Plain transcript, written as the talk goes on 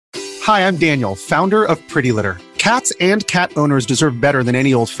Hi, I'm Daniel, founder of Pretty Litter. Cats and cat owners deserve better than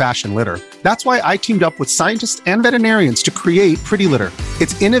any old-fashioned litter. That's why I teamed up with scientists and veterinarians to create Pretty Litter.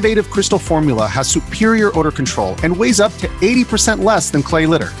 Its innovative crystal formula has superior odor control and weighs up to 80% less than clay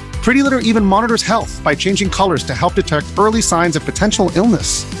litter. Pretty Litter even monitors health by changing colors to help detect early signs of potential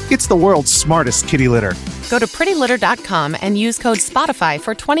illness. It's the world's smartest kitty litter. Go to prettylitter.com and use code SPOTIFY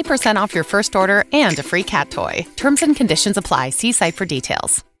for 20% off your first order and a free cat toy. Terms and conditions apply. See site for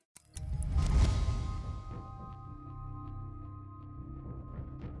details.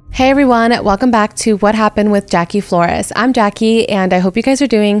 Hey everyone, welcome back to What Happened with Jackie Flores. I'm Jackie and I hope you guys are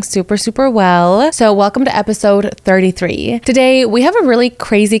doing super well. So welcome to episode 33. Today we have a really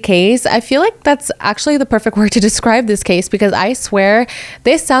crazy case. I feel like that's actually the perfect word to describe this case because I swear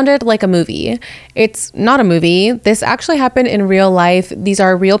this sounded like a movie. It's not a movie. This actually happened in real life. These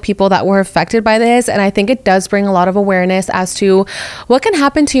are real people that were affected by this, and I think it does bring a lot of awareness as to what can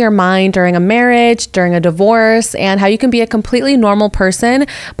happen to your mind during a marriage, during a divorce, and how you can be a completely normal person,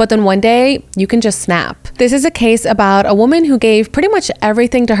 but then one day you can just snap. This is a case about a woman who gave pretty much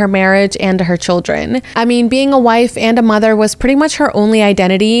everything to her marriage and to her children. I mean, being a wife and a mother was pretty much her only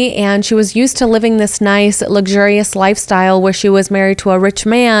identity, and she was used to living this nice, luxurious lifestyle where she was married to a rich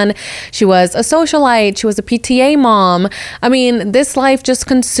man. She was a socialite. She was a PTA mom. I mean, this life just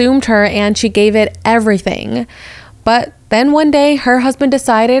consumed her and she gave it everything. But then one day, her husband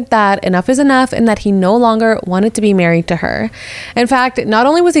decided that enough is enough and that he no longer wanted to be married to her. In fact, not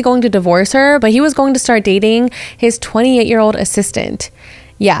only was he going to divorce her, but he was going to start dating his 28-year-old assistant.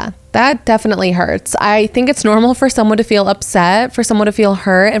 Yeah, that definitely hurts. I think it's normal for someone to feel upset, for someone to feel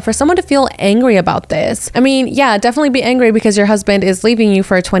hurt, and for someone to feel angry about this. I mean, yeah, definitely be angry because your husband is leaving you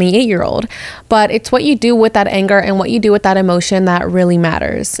for a 28-year-old, but it's what you do with that anger and what you do with that emotion that really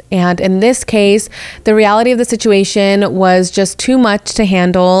matters. And in this case, the reality of the situation was just too much to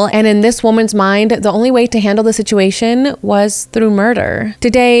handle. And in this woman's mind, the only way to handle the situation was through murder.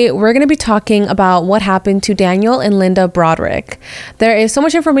 Today, we're going to be talking about what happened to Daniel and Linda Broderick. There is so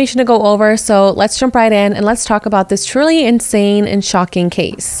much information to go over, so let's jump right in and let's talk about this truly insane and shocking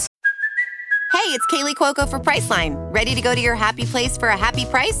case. Hey, it's Kaylee Cuoco for Priceline. Ready to go to your happy place for a happy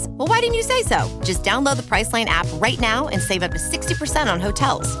price? Well, why didn't you say so? Just download the Priceline app right now and save up to 60% on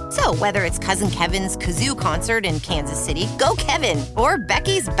hotels. So whether it's Cousin Kevin's Kazoo Concert in Kansas City, go Kevin, or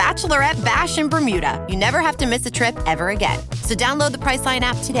Becky's Bachelorette Bash in Bermuda, you never have to miss a trip ever again. So download the Priceline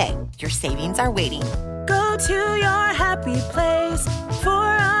app today. Your savings are waiting. Go to your happy place for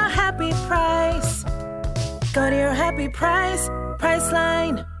a happy price. Go to your happy price,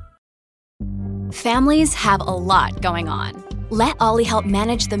 Priceline. Families have a lot going on. Let Ollie help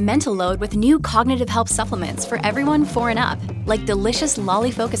manage the mental load with new cognitive help supplements for everyone 4 and up, like delicious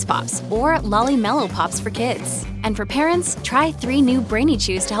Lolly Focus Pops or Lolly Mellow Pops for kids. And for parents, try 3 new Brainy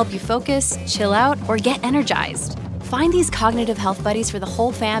Chews to help you focus, chill out, or get energized. Find these cognitive health buddies for the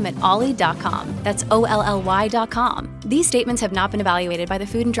whole fam at ollie.com. That's OLLY.com. These statements have not been evaluated by the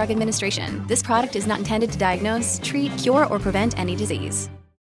Food and Drug Administration. This product is not intended to diagnose, treat, cure, or prevent any disease.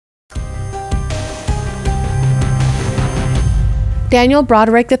 Daniel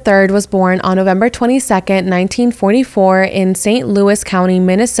Broderick III was born on November 22, 1944 in St. Louis County,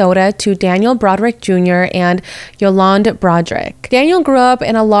 Minnesota to Daniel Broderick Jr. and Yolande Broderick. Daniel grew up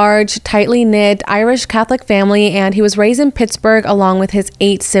in a large, tightly knit Irish Catholic family, and he was raised in Pittsburgh along with his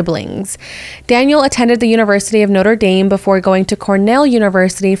 8 siblings. Daniel attended the University of Notre Dame before going to Cornell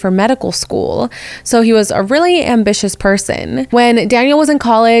University for medical school, so he was a really ambitious person. When Daniel was in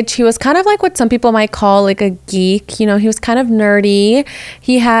college, he was kind of like what some people might call like a geek. You know, he was kind of nerdy.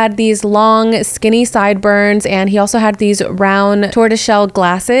 He had these long, skinny sideburns, and he also had these round tortoiseshell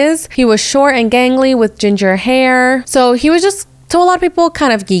glasses. He was short and gangly with ginger hair. So he was just, to a lot of people,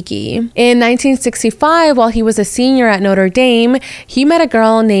 kind of geeky. In 1965, while he was a senior at Notre Dame, he met a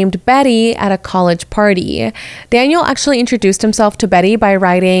girl named Betty at a college party. Daniel actually introduced himself to Betty by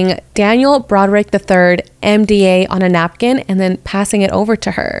writing Daniel Broderick III, MDA on a napkin and then passing it over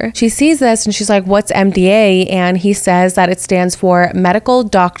to her. She sees this and she's like, "What's MDA?" And he says that it stands for medical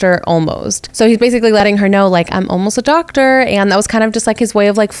doctor almost. So he's basically letting her know, like, I'm almost a doctor. And that was kind of just like his way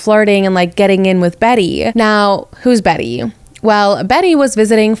of like flirting and like getting in with Betty. Now, who's Betty? Well, Betty was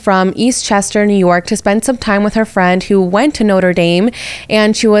visiting from East Chester, New York to spend some time with her friend who went to Notre Dame,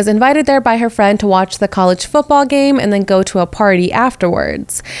 and she was invited there by her friend to watch the college football game and then go to a party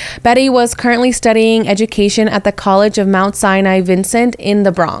afterwards. Betty was currently studying education at the College of Mount Sinai Vincent in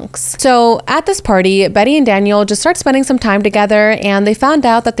the Bronx. So at this party, Betty and Daniel just started spending some time together, and they found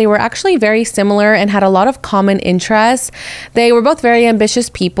out that they were actually very similar and had a lot of common interests. They were both very ambitious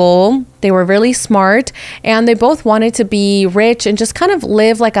people. They were really smart, and they both wanted to be rich and just kind of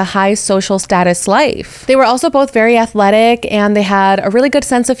live like a high social status life. They were also both very athletic and they had a really good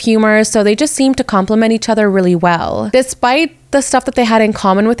sense of humor, so they just seemed to complement each other really well. Despite the stuff that they had in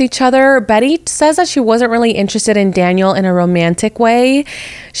common with each other, Betty says that she wasn't really interested in Daniel in a romantic way.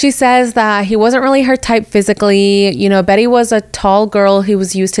 She says that he wasn't really her type physically. You know, Betty was a tall girl who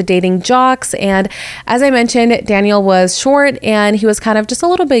was used to dating jocks, and as I mentioned, Daniel was short and he was kind of just a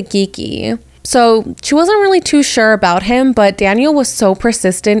little bit geeky. So she wasn't really too sure about him, but Daniel was so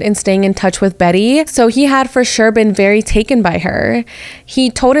persistent in staying in touch with Betty, so he had for sure been very taken by her.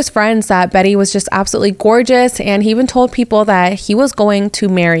 He told his friends that Betty was just absolutely gorgeous, and he even told people that he was going to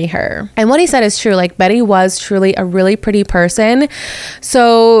marry her. And what he said is true, like Betty was truly a really pretty person,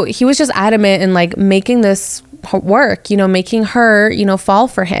 so he was just adamant in like making this work, you know, making her, you know, fall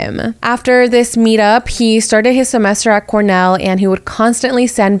for him. After this meetup, he started his semester at Cornell and he would constantly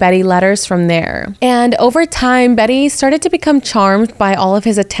send Betty letters from there. And over time, Betty started to become charmed by all of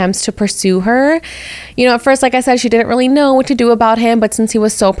his attempts to pursue her. You know, at first, like I said, she didn't really know what to do about him, but since he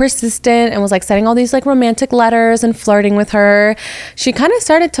was so persistent and was like sending all these like romantic letters and flirting with her, she kind of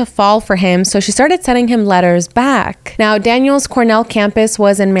started to fall for him. So she started sending him letters back. Now, Daniel's Cornell campus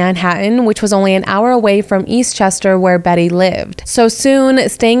was in Manhattan, which was only an hour away from Eastchester, where Betty lived. So soon,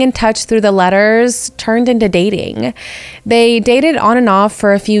 staying in touch through the letters turned into dating. They dated on and off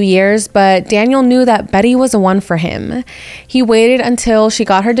for a few years, but Daniel knew that Betty was the one for him. He waited until she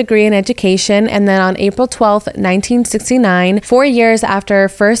got her degree in education, and then on April 12th, 1969, 4 years after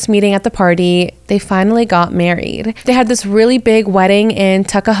first meeting at the party, they finally got married. They had this really big wedding in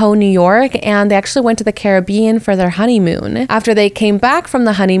Tuckahoe, New York, and they actually went to the Caribbean for their honeymoon. After they came back from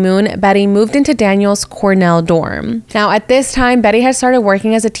the honeymoon, Betty moved into Daniel's Cornell dorm. Now, at this time, Betty had started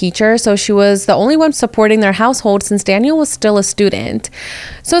working as a teacher, so she was the only one supporting their household since Daniel was still a student.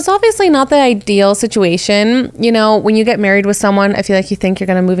 So it's obviously not the ideal situation. You know, when you get married with someone, I feel like you think you're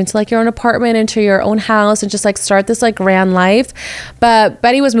gonna move into like your own apartment, into your own house, and just like start this like grand life. But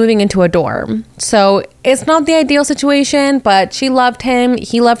Betty was moving into a dorm. So it's not the ideal situation, but she loved him,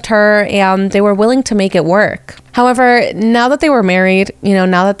 he loved her, and they were willing to make it work. However, now that they were married, you know,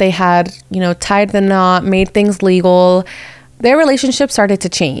 now that they had, you know, tied the knot, made things legal, their relationship started to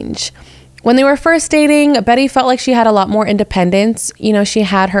change. When they were first dating, Betty felt like she had a lot more independence. You know, she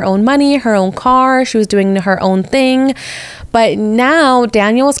had her own money, her own car, she was doing her own thing. But now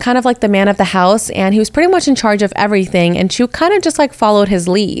Daniel was kind of like the man of the house and he was pretty much in charge of everything, and she kind of just like followed his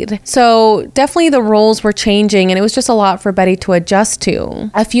lead. So definitely the roles were changing and it was just a lot for Betty to adjust to.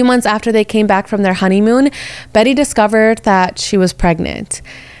 A few months after they came back from their honeymoon, Betty discovered that she was pregnant.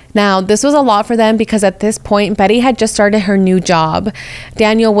 Now, this was a lot for them because at this point, Betty had just started her new job.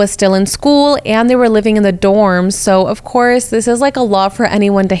 Daniel was still in school and they were living in the dorms. So, of course, this is like a lot for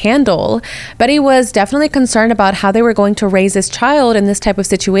anyone to handle. Betty was definitely concerned about how they were going to raise this child in this type of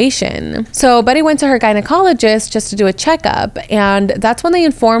situation. So, Betty went to her gynecologist just to do a checkup. And that's when they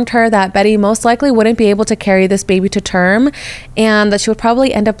informed her that Betty most likely wouldn't be able to carry this baby to term and that she would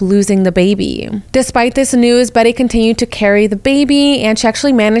probably end up losing the baby. Despite this news, Betty continued to carry the baby and she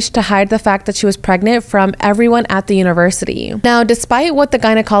actually managed to hide the fact that she was pregnant from everyone at the university. Now, despite what the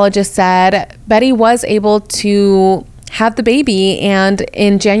gynecologist said, Betty was able to have the baby, and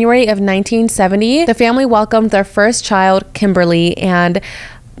in January of 1970, the family welcomed their first child, Kimberly, and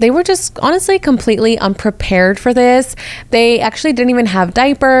they were just honestly completely unprepared for this. They actually didn't even have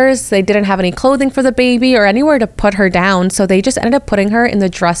diapers. They didn't have any clothing for the baby or anywhere to put her down. So they just ended up putting her in the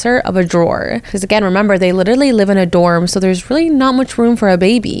dresser of a drawer. Because again, remember, they literally live in a dorm, so there's really not much room for a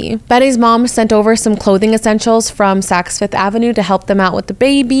baby. Betty's mom sent over some clothing essentials from Saks Fifth Avenue to help them out with the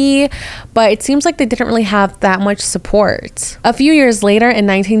baby, but it seems like they didn't really have that much support. A few years later, in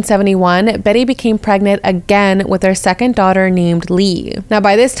 1971, Betty became pregnant again with their second daughter named Lee. Now,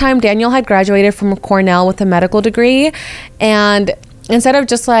 by this time, Daniel had graduated from Cornell with a medical degree, and instead of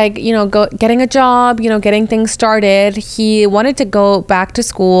just like, you know, getting a job, you know, getting things started, he wanted to go back to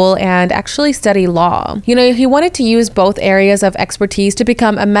school and actually study law. You know, he wanted to use both areas of expertise to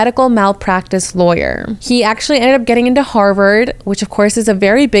become a medical malpractice lawyer. He actually ended up getting into Harvard, which of course is a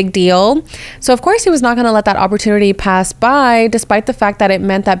very big deal. So of course he was not going to let that opportunity pass by, despite the fact that it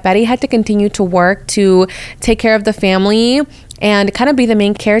meant that Betty had to continue to work to take care of the family and kind of be the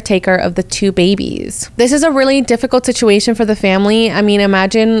main caretaker of the two babies. This is a really difficult situation for the family. I mean,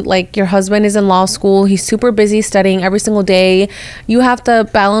 imagine like your husband is in law school, he's super busy studying every single day. You have to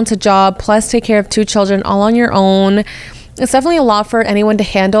balance a job plus take care of two children all on your own. It's definitely a lot for anyone to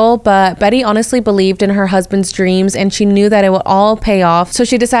handle, but Betty honestly believed in her husband's dreams and she knew that it would all pay off. So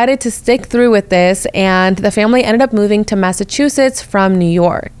she decided to stick through with this, and the family ended up moving to Massachusetts from New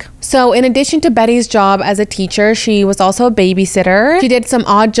York. So in addition to Betty's job as a teacher, she was also a babysitter. She did some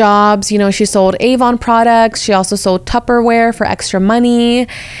odd jobs. She sold Avon products. She also sold Tupperware for extra money.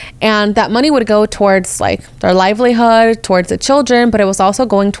 And that money would go towards their livelihood, towards the children, but it was also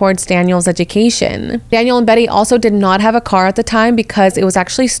going towards Daniel's education. Daniel and Betty also did not have a car at the time because it was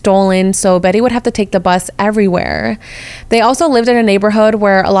actually stolen. So Betty would have to take the bus everywhere. They also lived in a neighborhood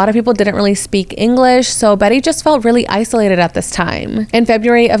where a lot of people didn't really speak English. So Betty just felt really isolated at this time. In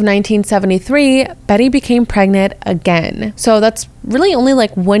February of 1973, Betty became pregnant again. So that's really only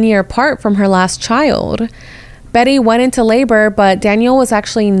 1 year apart from her last child. Betty went into labor, but Daniel was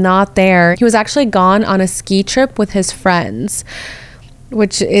actually not there. He was actually gone on a ski trip with his friends,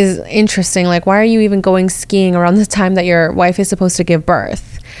 which is interesting. Why are you even going skiing around the time that your wife is supposed to give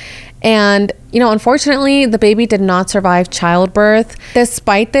birth? And, unfortunately, the baby did not survive childbirth.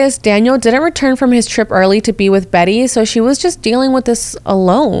 Despite this, Daniel didn't return from his trip early to be with Betty, so she was just dealing with this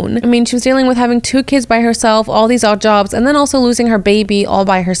alone. She was dealing with having 2 kids by herself, all these odd jobs, and then also losing her baby all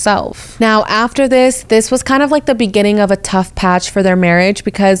by herself. Now, after this was kind of the beginning of a tough patch for their marriage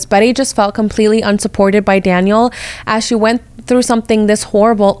because Betty just felt completely unsupported by Daniel as she went through something this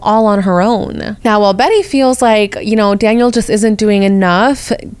horrible all on her own. Now, while Betty feels Daniel just isn't doing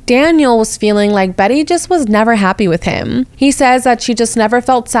enough, Daniel was feeling like Betty just was never happy with him. He says that she just never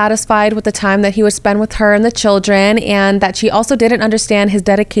felt satisfied with the time that he would spend with her and the children, and that she also didn't understand his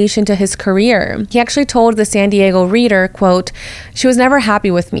dedication to his career. He actually told the San Diego Reader, quote, "She was never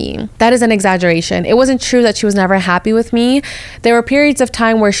happy with me." That is an exaggeration. It wasn't true that she was never happy with me. There were periods of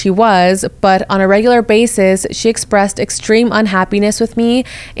time where she was, but on a regular basis, she expressed extreme unhappiness with me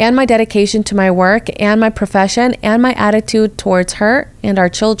and my dedication to my work and my profession and my attitude towards her and our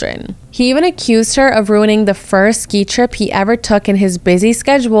children. He even accused her of ruining the first ski trip he ever took in his busy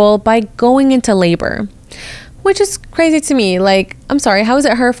schedule by going into labor, which is crazy to me. I'm sorry, how is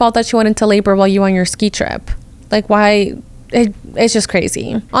it her fault that she went into labor while you were on your ski trip? Why? It's just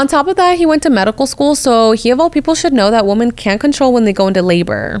crazy. On top of that, he went to medical school, so he of all people should know that women can't control when they go into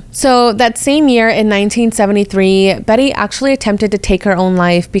labor. So that same year in 1973, Betty actually attempted to take her own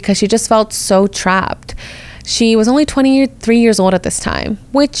life because she just felt so trapped. She was only 23 years old at this time,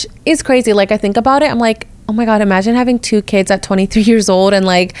 which is crazy. I think about it, I'm like, oh my God, imagine having 2 kids at 23 years old and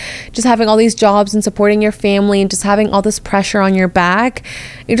just having all these jobs and supporting your family and just having all this pressure on your back.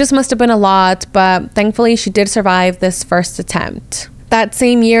 It just must have been a lot, but thankfully she did survive this first attempt. That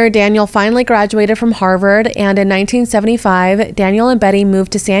same year, Daniel finally graduated from Harvard, and in 1975, Daniel and Betty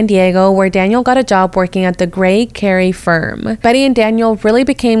moved to San Diego, where Daniel got a job working at the KiIIed firm. Betty and Daniel really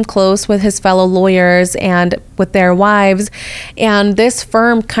became close with his fellow lawyers and with their wives, and this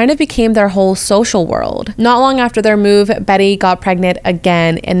firm kind of became their whole social world. Not long after their move, Betty got pregnant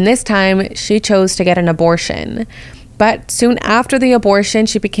again, and this time she chose to get an abortion. But soon after the abortion,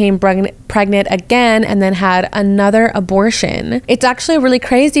 she became pregnant again and then had another abortion. It's actually really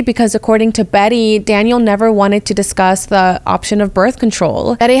crazy because according to Betty, Daniel never wanted to discuss the option of birth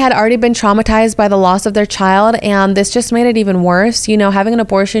control. Betty had already been traumatized by the loss of their child, and this just made it even worse. Having an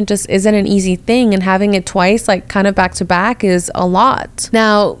abortion just isn't an easy thing, and having it twice, kind of back to back, is a lot.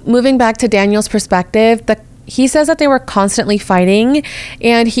 Now, moving back to Daniel's perspective, he says that they were constantly fighting,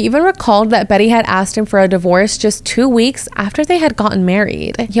 and he even recalled that Betty had asked him for a divorce just 2 weeks after they had gotten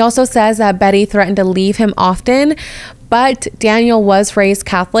married. He also says that Betty threatened to leave him often, but Daniel was raised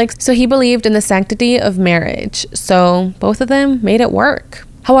Catholic, so he believed in the sanctity of marriage. So both of them made it work.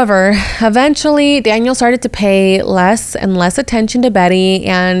 However, eventually Daniel started to pay less and less attention to Betty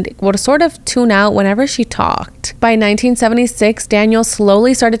and would sort of tune out whenever she talked. By 1976, Daniel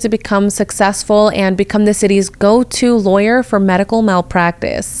slowly started to become successful and become the city's go-to lawyer for medical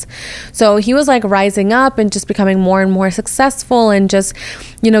malpractice. So he was rising up and just becoming more and more successful and just,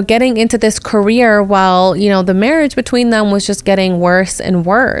 getting into this career while, the marriage between them was just getting worse and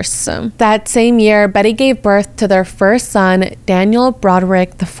worse. That same year, Betty gave birth to their first son, Daniel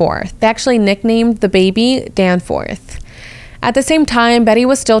Broderick IV. They actually nicknamed the baby Danforth. At the same time, Betty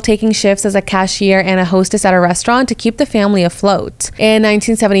was still taking shifts as a cashier and a hostess at a restaurant to keep the family afloat. In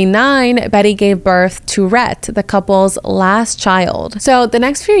 1979, Betty gave birth to Rhett, the couple's last child. So the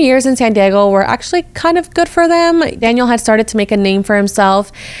next few years in San Diego were actually kind of good for them. Daniel had started to make a name for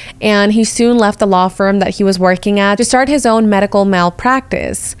himself, and he soon left the law firm that he was working at to start his own medical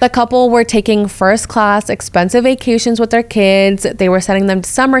malpractice. The couple were taking first-class, expensive vacations with their kids. They were sending them to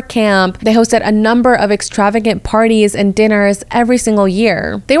summer camp. They hosted a number of extravagant parties and dinners Paris every single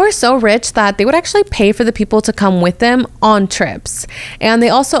year. They were so rich that they would actually pay for the people to come with them on trips. And they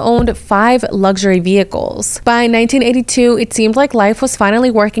also owned 5 luxury vehicles. By 1982, it seemed like life was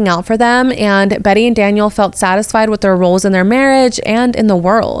finally working out for them, and Betty and Daniel felt satisfied with their roles in their marriage and in the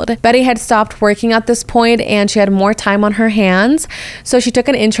world. Betty had stopped working at this point and she had more time on her hands, so she took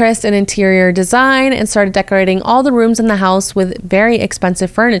an interest in interior design and started decorating all the rooms in the house with very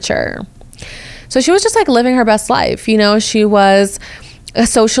expensive furniture. So she was just like living her best life. You know, she was a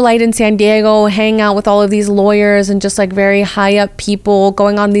socialite in San Diego, hanging out with all of these lawyers and just like very high up people,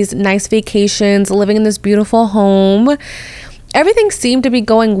 going on these nice vacations, living in this beautiful home. Everything seemed to be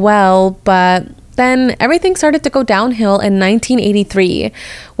going well, but then everything started to go downhill in 1983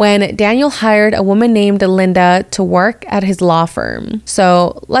 when Daniel hired a woman named Linda to work at his law firm.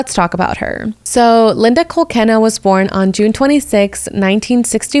 So let's talk about her. So Linda Kolkena was born on June 26,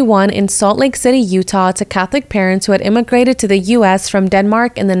 1961 in Salt Lake City, Utah, to Catholic parents who had immigrated to the U.S. from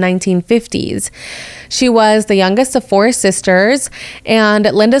Denmark in the 1950s. She was the youngest of 4 sisters, and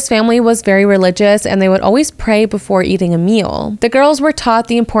Linda's family was very religious and they would always pray before eating a meal. The girls were taught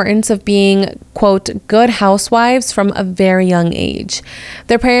the importance of being, quote, good housewives from a very young age.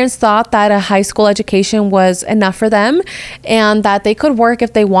 Their parents thought that a high school education was enough for them and that they could work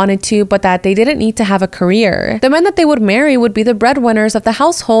if they wanted to, but that they didn't need to have a career. The men that they would marry would be the breadwinners of the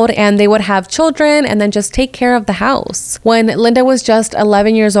household and they would have children and then just take care of the house. When Linda was just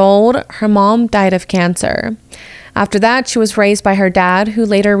 11 years old, her mom died of cancer. After that, she was raised by her dad, who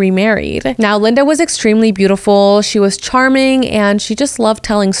later remarried. Now, Linda was extremely beautiful, she was charming, and she just loved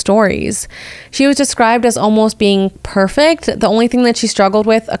telling stories. She was described as almost being perfect. The only thing that she struggled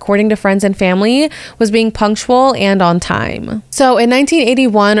with, according to friends and family, was being punctual and on time. So in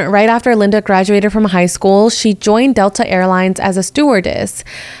 1981, right after Linda graduated from high school, she joined Delta Airlines as a stewardess.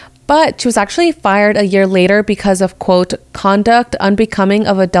 But she was actually fired a year later because of, quote, conduct unbecoming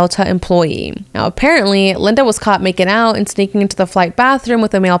of a Delta employee. Now, apparently, Linda was caught making out and sneaking into the flight bathroom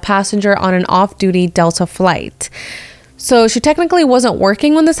with a male passenger on an off-duty Delta flight. So she technically wasn't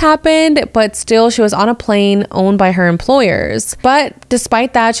working when this happened, but still she was on a plane owned by her employers. But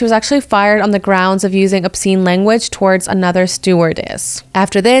despite that, she was actually fired on the grounds of using obscene language towards another stewardess.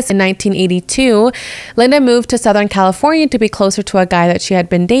 After this, in 1982, Linda moved to Southern California to be closer to a guy that she had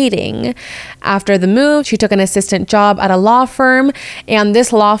been dating. After the move, she took an assistant job at a law firm, and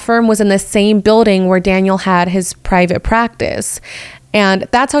this law firm was in the same building where Daniel had his private practice. And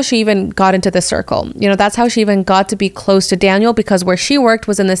that's how she even got into the circle. You know, that's how she even got to be close to Daniel, because where she worked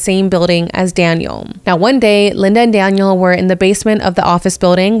was in the same building as Daniel. Now, one day, Linda and Daniel were in the basement of the office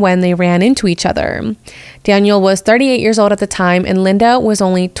building when they ran into each other. Daniel was 38 years old at the time and Linda was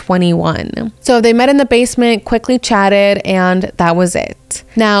only 21. So they met in the basement, quickly chatted, and that was it.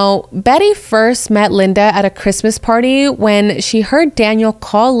 Now, Betty first met Linda at a Christmas party when she heard Daniel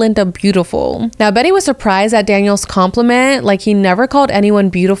call Linda beautiful. Now, Betty was surprised at Daniel's compliment, like he never called anyone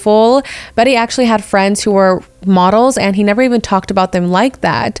beautiful. Betty actually had friends who were models and he never even talked about them like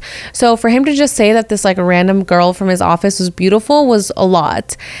that. So for him to just say that this like random girl from his office was beautiful was a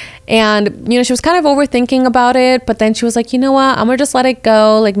lot. And, you know, she was kind of overthinking about it, but then she was like, you know what, I'm gonna just let it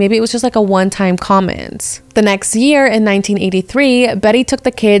go. Like maybe it was just like a one-time comment. The next year in 1983, Betty took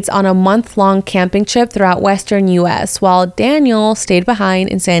the kids on a month-long camping trip throughout Western US while Daniel stayed behind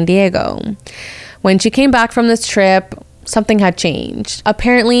in San Diego. When she came back from this trip, something had changed.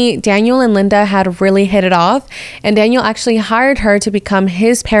 Apparently, Daniel and Linda had really hit it off, and Daniel actually hired her to become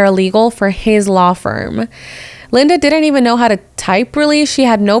his paralegal for his law firm. Linda didn't even know how to type really. She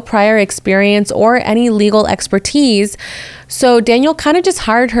had no prior experience or any legal expertise. So Daniel kind of just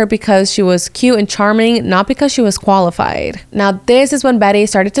hired her because she was cute and charming, not because she was qualified. Now, this is when Betty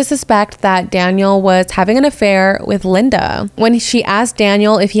started to suspect that Daniel was having an affair with Linda. When she asked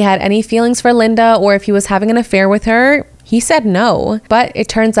Daniel if he had any feelings for Linda or if he was having an affair with her, he said no. But it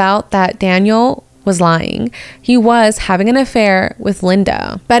turns out that Daniel was lying. He was having an affair with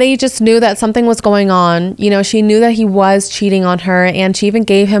Linda. Betty just knew that something was going on. You know, she knew that he was cheating on her, and she even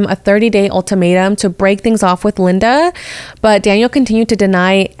gave him a 30-day ultimatum to break things off with Linda. But Daniel continued to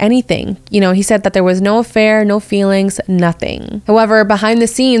deny anything. You know, he said that there was no affair, no feelings, nothing. However, behind the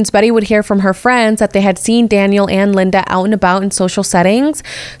scenes, Betty would hear from her friends that they had seen Daniel and Linda out and about in social settings.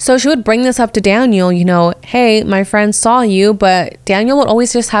 So she would bring this up to Daniel, you know, hey, my friend saw you, but Daniel would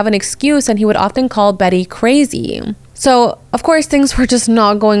always just have an excuse, and he would often call Betty crazy. So, of course, things were just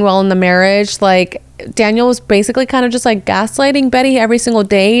not going well in the marriage. Like, Daniel was basically kind of just like gaslighting Betty every single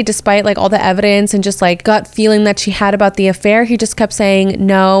day, despite like all the evidence and just like gut feeling that she had about the affair. He just kept saying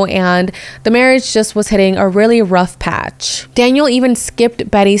no, and the marriage just was hitting a really rough patch. Daniel even skipped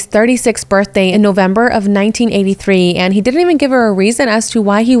Betty's 36th birthday in November of 1983, and he didn't even give her a reason as to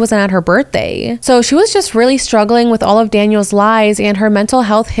why he wasn't at her birthday. So she was just really struggling with all of Daniel's lies, and her mental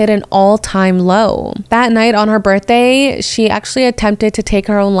health hit an all-time low. That night on her birthday, she actually attempted to take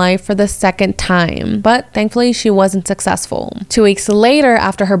her own life for the second time, but thankfully she wasn't successful. 2 weeks later,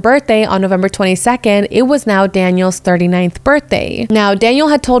 after her birthday on November 22nd, it was now Daniel's 39th birthday. Now, Daniel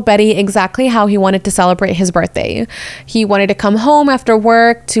had told Betty exactly how he wanted to celebrate his birthday. He wanted to come home after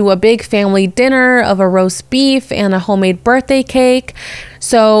work to a big family dinner of a roast beef and a homemade birthday cake.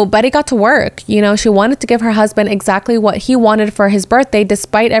 So Betty got to work. She wanted to give her husband exactly what he wanted for his birthday,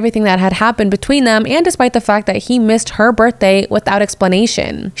 despite everything that had happened between them and despite the fact that he missed her birthday without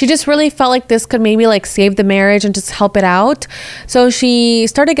explanation. She just really felt like this could maybe like save the marriage and just help it out. So she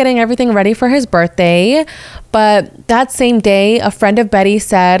started getting everything ready for his birthday. But that same day, a friend of Betty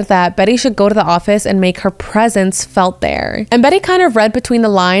said that Betty should go to the office and make her presence felt there. And Betty kind of read between the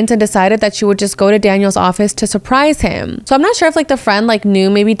lines and decided that she would just go to Daniel's office to surprise him. So I'm not sure if like the friend like knew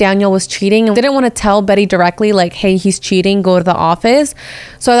maybe Daniel was cheating and didn't want to tell Betty directly like, hey, he's cheating, go to the office.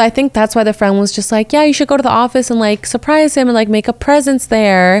 So I think that's why the friend was just like, yeah, you should go to the office and like surprise him and like make a presence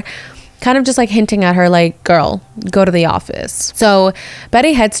there. Kind of just like hinting at her like, girl, go to the office. So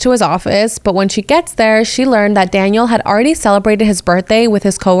Betty heads to his office, but when she gets there, she learned that Daniel had already celebrated his birthday with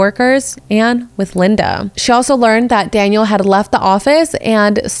his coworkers and with Linda. She also learned that Daniel had left the office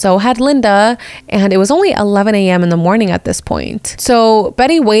and so had Linda, and it was only 11 a.m. in the morning at this point. So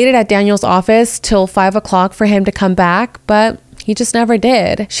Betty waited at Daniel's office till 5 o'clock for him to come back, but he just never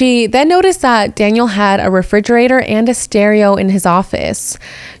did. She then noticed that Daniel had a refrigerator and a stereo in his office.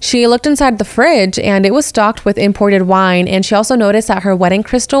 She looked inside the fridge and it was stocked with imported wine, and she also noticed that her wedding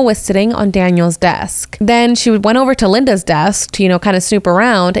crystal was sitting on Daniel's desk. Then she went over to Linda's desk to, kind of snoop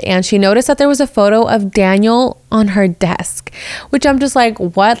around, and she noticed that there was a photo of Daniel on her desk, which I'm just like,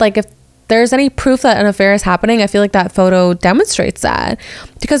 what? Like, if there's any proof that an affair is happening, I feel like that photo demonstrates that.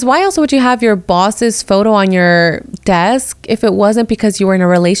 Because why else would you have your boss's photo on your desk if it wasn't because you were in a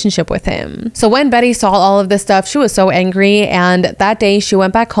relationship with him? So when Betty saw all of this stuff, she was so angry, and that day she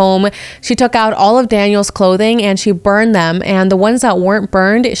went back home. She took out all of Daniel's clothing and she burned them, and the ones that weren't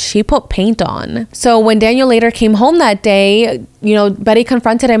burned, she put paint on. So when Daniel later came home that day, Betty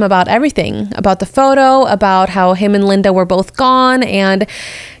confronted him about everything, about the photo, about how him and Linda were both gone, and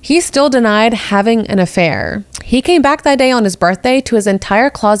he still denied having an affair. He came back that day on his birthday to his entire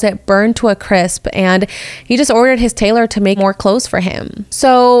closet burned to a crisp, and he just ordered his tailor to make more clothes for him.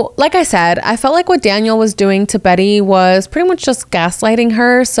 So, like I said, I felt like what Daniel was doing to Betty was pretty much just gaslighting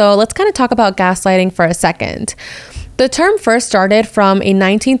her. So let's kind of talk about gaslighting for a second. The term first started from a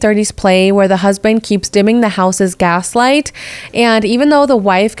 1930s play where the husband keeps dimming the house's gaslight, and even though the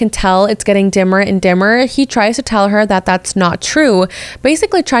wife can tell it's getting dimmer and dimmer, he tries to tell her that that's not true,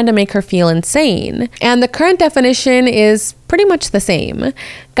 basically trying to make her feel insane. And the current definition is pretty much the same.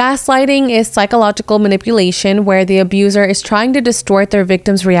 Gaslighting is psychological manipulation where the abuser is trying to distort their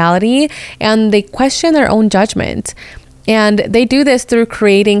victim's reality and they question their own judgment. And they do this through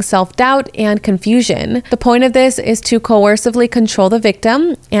creating self-doubt and confusion. The point of this is to coercively control the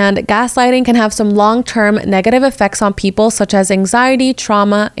victim, and gaslighting can have some long-term negative effects on people such as anxiety,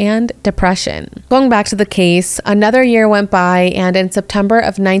 trauma, and depression. Going back to the case, another year went by, and in September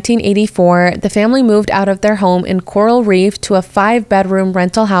of 1984, the family moved out of their home in Coral Reef to a 5-bedroom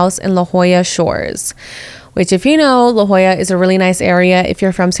rental house in La Jolla Shores. Which, if you know, La Jolla is a really nice area. If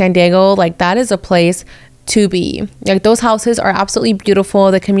you're from San Diego, like that is a place to be. Like, those houses are absolutely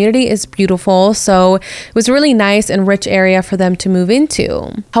beautiful. The community is beautiful. So it was a really nice and rich area for them to move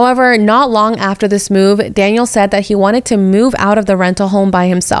into. However, not long after this move, Daniel said that he wanted to move out of the rental home by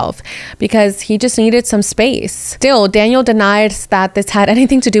himself because he just needed some space. Still, Daniel denied that this had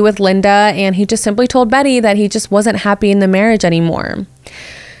anything to do with Linda, and he just simply told Betty that he just wasn't happy in the marriage anymore.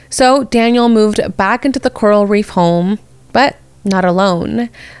 So Daniel moved back into the Coral Reef home, but not alone.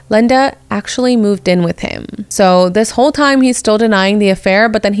 Linda actually moved in with him. So this whole time he's still denying the affair,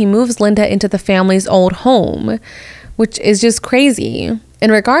 but then he moves Linda into the family's old home, which is just crazy. In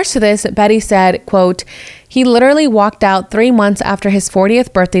regards to this, Betty said, quote, "He literally walked out 3 months after his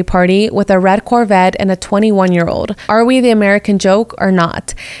 40th birthday party with a red Corvette and a 21-year-old. Are we the American joke or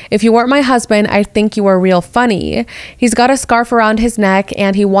not? If you weren't my husband, I'd think you were real funny. He's got a scarf around his neck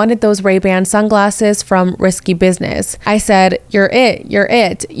and he wanted those Ray-Ban sunglasses from Risky Business. I said, you're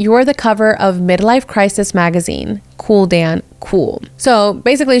it. You're the cover of Midlife Crisis magazine. cool, Dan, cool. So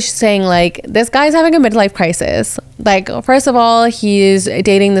basically she's saying like, this guy's having a midlife crisis. Like, first of all, he's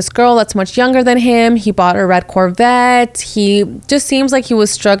dating this girl that's much younger than him. He bought a red Corvette. He just seems like he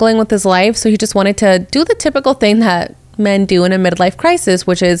was struggling with his life. So he just wanted to do the typical thing that men do in a midlife crisis,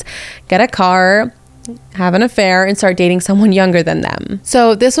 which is get a car, have an affair, and start dating someone younger than them.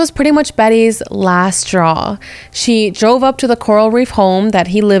 So this was pretty much Betty's last straw. She drove up to the Coral Reef home that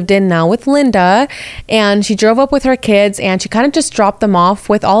he lived in now with Linda, and she drove up with her kids, and she kind of just dropped them off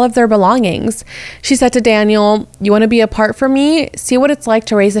with all of their belongings. She said to Daniel, "You want to be apart from me? See what it's like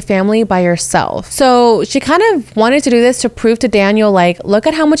to raise a family by yourself." So she kind of wanted to do this to prove to Daniel, like, look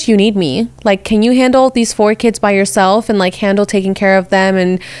at how much you need me. Like, can you handle these 4 kids by yourself and like handle taking care of them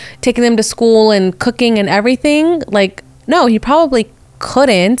and taking them to school and cooking and everything? Like, no, he probably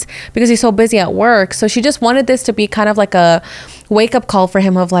couldn't because he's so busy at work. So she just wanted this to be kind of like a wake-up call for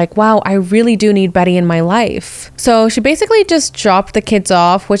him of like, wow, I really do need Betty in my life. So she basically just dropped the kids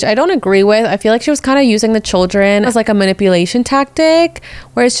off, which I don't agree with. I feel like she was kind of using the children as like a manipulation tactic,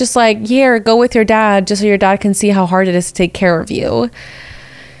 where it's just like, here, go with your dad just so your dad can see how hard it is to take care of you.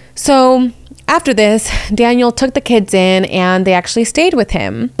 So after this, Daniel took the kids in and they actually stayed with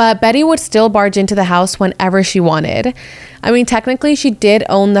him. But Betty would still barge into the house whenever she wanted. I mean, technically she did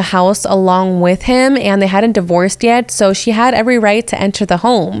own the house along with him and they hadn't divorced yet, so she had every right to enter the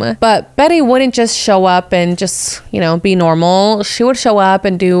home. But Betty wouldn't just show up and just, be normal. She would show up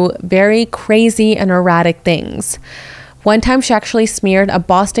and do very crazy and erratic things. One time she actually smeared a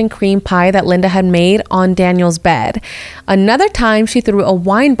Boston cream pie that Linda had made on Daniel's bed. Another time she threw a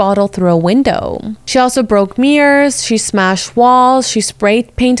wine bottle through a window. She also broke mirrors, she smashed walls, she spray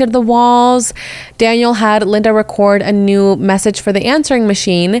painted the walls. Daniel had Linda record a new message for the answering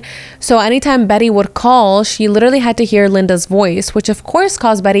machine. So anytime Betty would call, she literally had to hear Linda's voice, which of course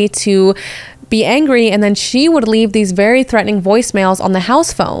caused Betty to be angry, and then she would leave these very threatening voicemails on the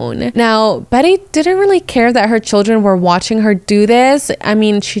house phone. Now, Betty didn't really care that her children were watching her do this. I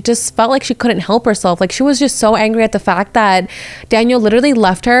mean, she just felt like she couldn't help herself. Like, she was just so angry at the fact that Daniel literally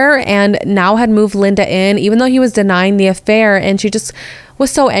left her and now had moved Linda in, even though he was denying the affair, and she just was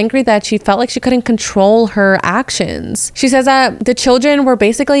so angry that she felt like she couldn't control her actions. She says that the children were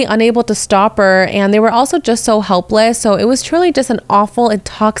basically unable to stop her and they were also just so helpless, so it was truly just an awful and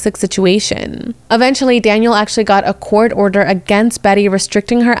toxic situation. Eventually, Daniel actually got a court order against Betty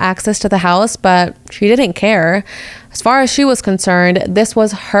restricting her access to the house, but she didn't care. As far as she was concerned, this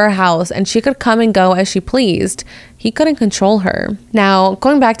was her house and she could come and go as she pleased. He couldn't control her. Now,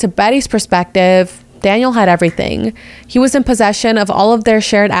 going back to Betty's perspective, Daniel had everything. He was in possession of all of their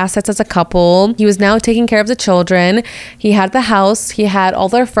shared assets as a couple. He was now taking care of the children. He had the house. He had all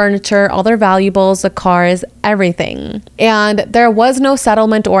their furniture, all their valuables, the cars, everything. And there was no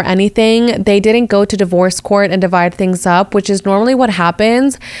settlement or anything. They didn't go to divorce court and divide things up, which is normally what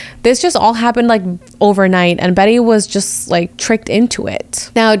happens. This just all happened like overnight, and Betty was just like tricked into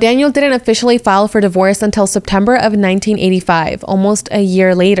it. Now, Daniel didn't officially file for divorce until September of 1985, almost a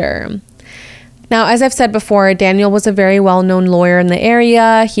year later. Now, as I've said before, Daniel was a very well-known lawyer in the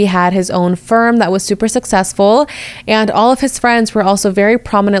area. He had his own firm that was super successful, and all of his friends were also very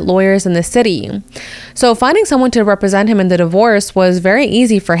prominent lawyers in the city. So finding someone to represent him in the divorce was very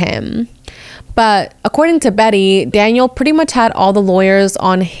easy for him. But according to Betty, Daniel pretty much had all the lawyers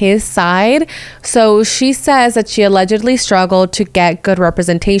on his side, so she says that she allegedly struggled to get good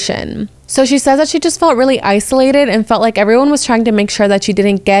representation. So she says that she just felt really isolated and felt like everyone was trying to make sure that she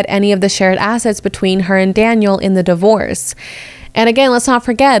didn't get any of the shared assets between her and Daniel in the divorce. And again, let's not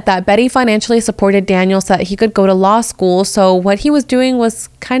forget that Betty financially supported Daniel so that he could go to law school, so what he was doing was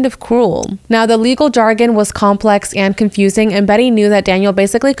kind of cruel. Now, the legal jargon was complex and confusing, and Betty knew that Daniel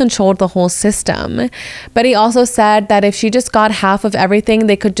basically controlled the whole system. Betty also said that if she just got half of everything,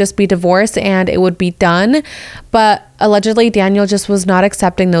 they could just be divorced and it would be done. But allegedly, Daniel just was not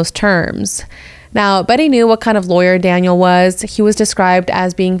accepting those terms. Now, Betty knew what kind of lawyer Daniel was. He was described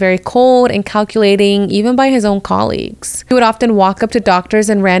as being very cold and calculating, even by his own colleagues. He would often walk up to doctors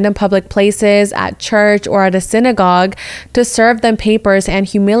in random public places, at church or at a synagogue, to serve them papers and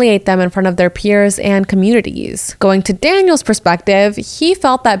humiliate them in front of their peers and communities. Going to Daniel's perspective, he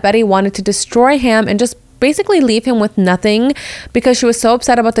felt that Betty wanted to destroy him and just basically leave him with nothing because she was so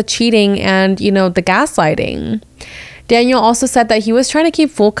upset about the cheating and, the gaslighting. Daniel also said that he was trying to keep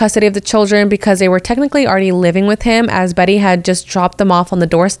full custody of the children because they were technically already living with him, as Betty had just dropped them off on the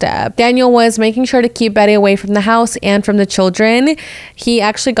doorstep. Daniel was making sure to keep Betty away from the house and from the children. He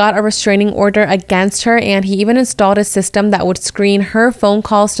actually got a restraining order against her, and he even installed a system that would screen her phone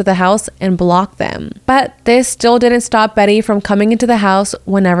calls to the house and block them. But this still didn't stop Betty from coming into the house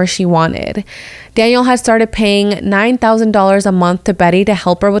whenever she wanted. Daniel had started paying $9,000 a month to Betty to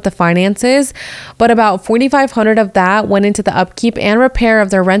help her with the finances, but about $4,500 of that went into the upkeep and repair of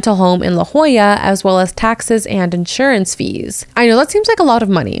their rental home in La Jolla, as well as taxes and insurance fees. I know that seems like a lot of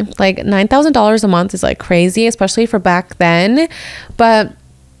money. Like $9,000 a month is like crazy, especially for back then, but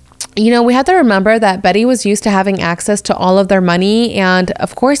we have to remember that Betty was used to having access to all of their money, and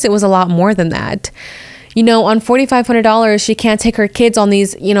of course it was a lot more than that. On $4,500, she can't take her kids on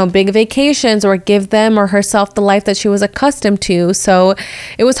these, big vacations or give them or herself the life that she was accustomed to. So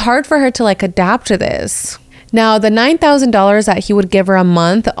it was hard for her to adapt to this. Now, the $9,000 that he would give her a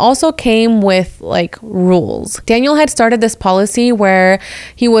month also came with rules. Daniel had started this policy where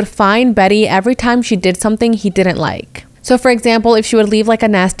he would fine Betty every time she did something he didn't like. So for example, if she would leave a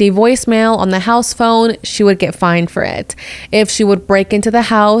nasty voicemail on the house phone, she would get fined for it. If she would break into the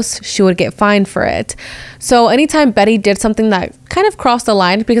house, she would get fined for it. So anytime Betty did something that kind of crossed the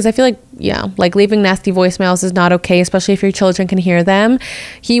line, because I feel leaving nasty voicemails is not okay, especially if your children can hear them,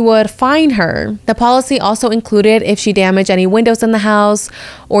 he would fine her. The policy also included if she damaged any windows in the house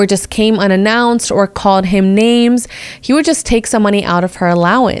or just came unannounced or called him names, he would just take some money out of her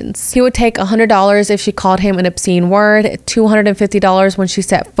allowance. He would take $100 if she called him an obscene word, $250 when she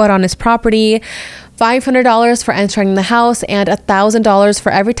set foot on his property, $500 for entering the house, and $1,000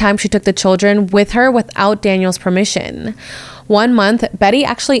 for every time she took the children with her without Daniel's permission. One month, Betty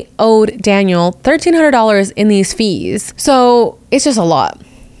actually owed Daniel $1,300 in these fees. So it's just a lot.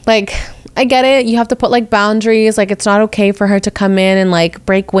 I get it. You have to put boundaries. It's not okay for her to come in and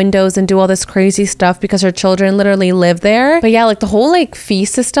break windows and do all this crazy stuff because her children literally live there. But yeah, the whole fee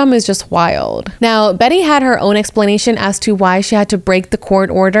system is just wild. Now, Betty had her own explanation as to why she had to break the court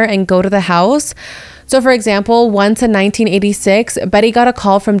order and go to the house. So for example, once in 1986, Betty got a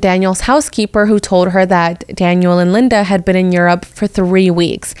call from Daniel's housekeeper who told her that Daniel and Linda had been in Europe for 3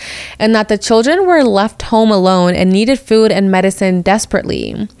 weeks and that the children were left home alone and needed food and medicine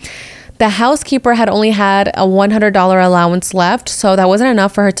desperately. The housekeeper had only had a $100 allowance left, so that wasn't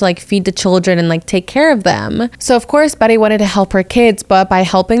enough for her to feed the children and take care of them. So of course, Betty wanted to help her kids, but by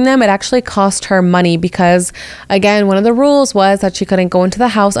helping them, it actually cost her money because, again, one of the rules was that she couldn't go into the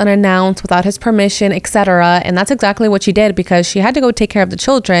house unannounced without his permission, etc. And that's exactly what she did because she had to go take care of the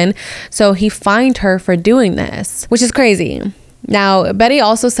children. So he fined her for doing this, which is crazy. Now, Betty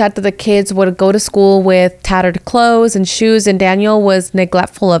also said that the kids would go to school with tattered clothes and shoes, and Daniel was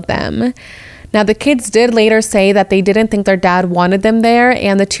neglectful of them. Now, the kids did later say that they didn't think their dad wanted them there,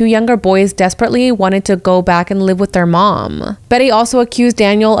 and the 2 younger boys desperately wanted to go back and live with their mom. Betty also accused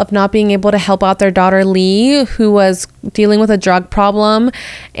Daniel of not being able to help out their daughter Lee, who was dealing with a drug problem,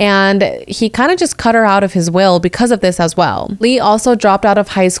 and he kind of just cut her out of his will because of this as well. Lee also dropped out of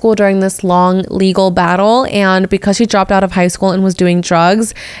high school during this long legal battle, and because she dropped out of high school and was doing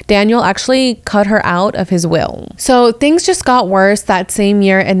drugs, Daniel actually cut her out of his will. So things just got worse that same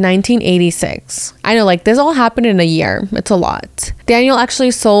year in 1986. I know, this all happened in a year. It's a lot. Daniel actually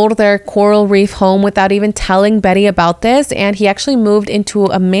sold their Coral Reef home without even telling Betty about this, and he actually moved into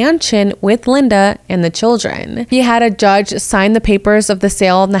a mansion with Linda and the children. He had a judge sign the papers of the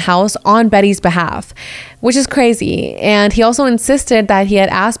sale of the house on Betty's behalf, which is crazy. And he also insisted that he had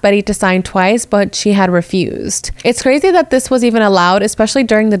asked Betty to sign twice, but she had refused. It's crazy that this was even allowed, especially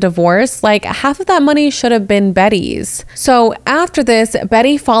during the divorce. Half of that money should have been Betty's. So after this,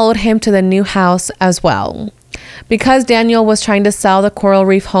 Betty followed him to the new house as well. Because Daniel was trying to sell the Coral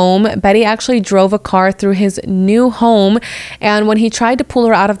Reef home, Betty actually drove a car through his new home, and when he tried to pull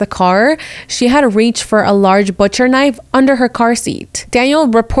her out of the car, she had to reach for a large butcher knife under her car seat. Daniel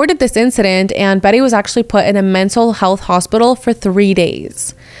reported this incident, and Betty was actually put in a mental health hospital for 3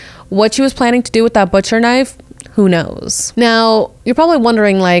 days. What she was planning to do with that butcher knife, who knows? Now, you're probably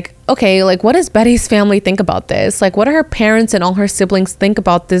wondering okay, what does Betty's family think about this? What do her parents and all her siblings think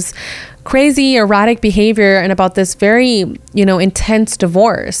about this crazy, erratic behavior and about this very, intense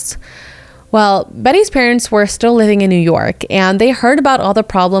divorce? Well, Betty's parents were still living in New York, and they heard about all the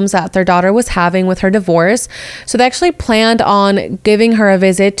problems that their daughter was having with her divorce, so they actually planned on giving her a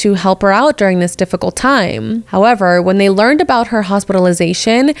visit to help her out during this difficult time. However, when they learned about her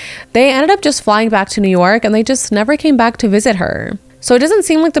hospitalization, they ended up just flying back to New York, and they just never came back to visit her. So it doesn't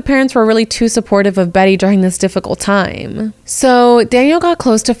seem like the parents were really too supportive of Betty during this difficult time. So Daniel got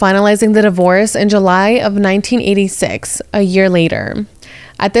close to finalizing the divorce in July of 1986, a year later.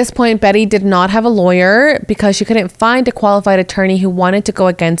 At this point, Betty did not have a lawyer because she couldn't find a qualified attorney who wanted to go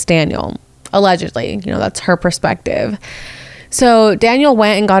against Daniel. Allegedly, that's her perspective. So Daniel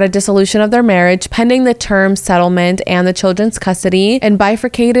went and got a dissolution of their marriage pending the term settlement and the children's custody, and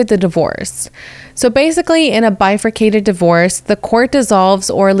bifurcated the divorce. So basically, in a bifurcated divorce, the court dissolves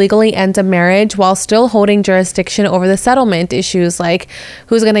or legally ends a marriage while still holding jurisdiction over the settlement issues like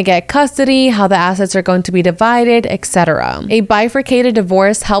who's going to get custody, how the assets are going to be divided, etc. A bifurcated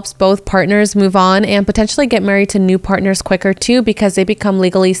divorce helps both partners move on and potentially get married to new partners quicker too, because they become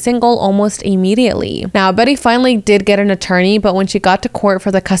legally single almost immediately. Now, Betty finally did get an attorney, but when she got to court for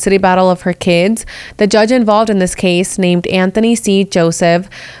the custody battle of her kids, the judge involved in this case, named Anthony C. Joseph,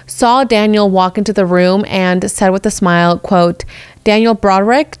 saw Daniel walk into the room and said with a smile, quote, "Daniel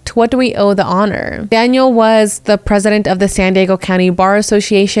Broderick, to what do we owe the honor?" Daniel was the president of the San Diego County Bar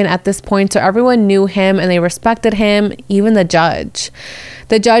Association at this point, so everyone knew him and they respected him, even the judge.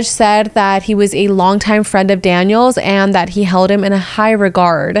 The judge said that he was a longtime friend of Daniel's and that he held him in a high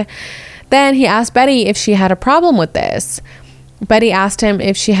regard. Then he asked Betty if she had a problem with this. Betty asked him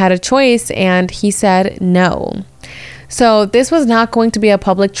if she had a choice, and he said no. So this was not going to be a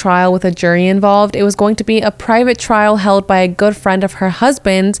public trial with a jury involved. It was going to be a private trial held by a good friend of her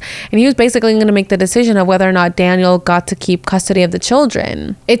husband's, and he was basically going to make the decision of whether or not Daniel got to keep custody of the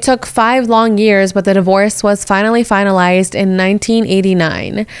children. It took 5 long years, but the divorce was finally finalized in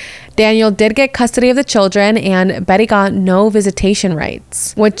 1989. Daniel did get custody of the children, and Betty got no visitation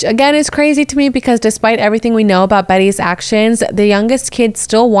rights, which again is crazy to me because despite everything we know about Betty's actions, the youngest kids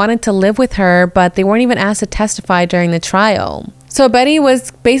still wanted to live with her, but they weren't even asked to testify during the trial. So Betty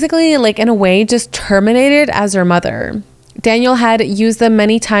was basically, in a way, just terminated as her mother. Daniel had used the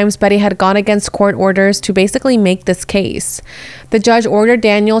many times Betty had gone against court orders to basically make this case. The judge ordered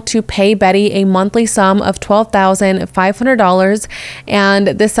Daniel to pay Betty a monthly sum of $12,500, and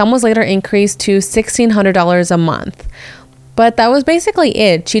this sum was later increased to $1,600 a month. But that was basically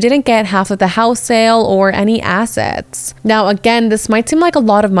it. She didn't get half of the house sale or any assets. Now, again, this might seem like a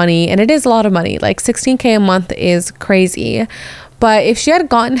lot of money, and it is a lot of money. $16K a month is crazy. But if she had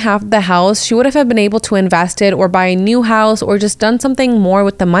gotten half of the house, she would have been able to invest it or buy a new house or just done something more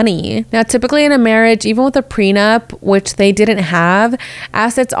with the money. Now, typically in a marriage, even with a prenup, which they didn't have,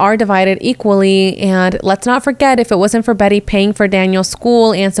 assets are divided equally. And let's not forget, if it wasn't for Betty paying for Daniel's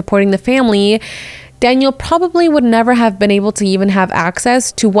school and supporting the family, Daniel probably would never have been able to even have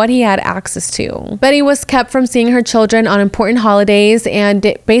access to what he had access to. Betty was kept from seeing her children on important holidays,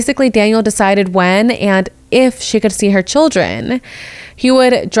 and basically Daniel decided when and if she could see her children. He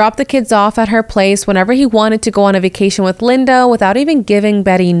would drop the kids off at her place whenever he wanted to go on a vacation with Linda without even giving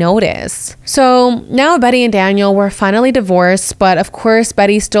Betty notice. So now Betty and Daniel were finally divorced, but of course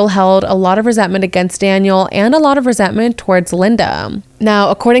Betty still held a lot of resentment against Daniel and a lot of resentment towards Linda.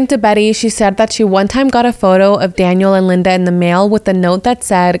 Now, according to Betty, she said that she one time got a photo of Daniel and Linda in the mail with a note that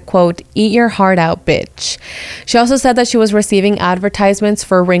said, quote, "Eat your heart out, bitch." She also said that she was receiving advertisements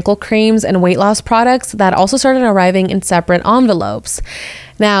for wrinkle creams and weight loss products that also started arriving in separate envelopes.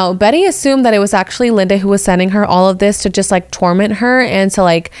 Now, Betty assumed that it was actually Linda who was sending her all of this to just torment her and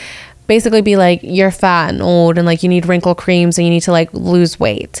to basically be you're fat and old and you need wrinkle creams and you need to lose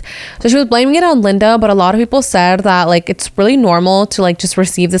weight. So she was blaming it on Linda, but a lot of people said that it's really normal to just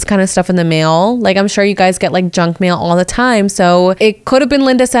receive this kind of stuff in the mail. I'm sure you guys get junk mail all the time, so it could have been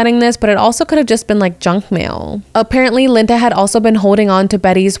Linda sending this, but it also could have just been junk mail. Apparently Linda had also been holding on to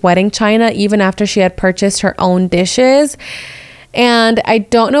Betty's wedding china even after she had purchased her own dishes. And I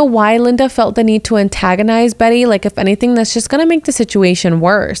don't know why Linda felt the need to antagonize Betty. If anything, that's just going to make the situation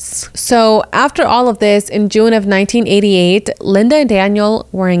worse. So after all of this, in June of 1988, Linda and Daniel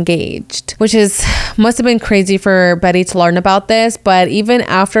were engaged, which must have been crazy for Betty to learn about this. But even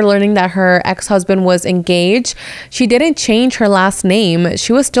after learning that her ex-husband was engaged, she didn't change her last name.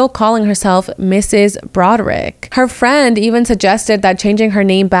 She was still calling herself Mrs. Broderick. Her friend even suggested that changing her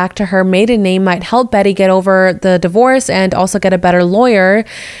name back to her maiden name might help Betty get over the divorce and also get a better lawyer,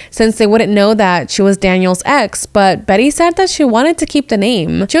 since they wouldn't know that she was Daniel's ex. But Betty said that she wanted to keep the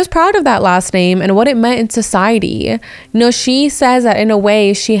name. She was proud of that last name and what it meant in society. She says that in a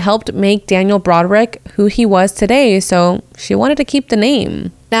way she helped make Daniel Broderick who he was today, so she wanted to keep the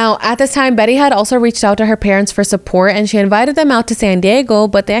name. Now, at this time, Betty had also reached out to her parents for support and she invited them out to San Diego,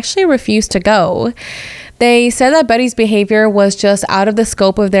 but they actually refused to go. They said that Betty's behavior was just out of the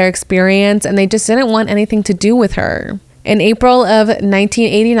scope of their experience and they just didn't want anything to do with her. In April of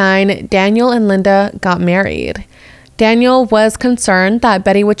 1989, Daniel and Linda got married. Daniel was concerned that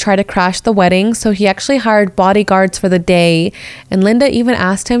Betty would try to crash the wedding, so he actually hired bodyguards for the day, and Linda even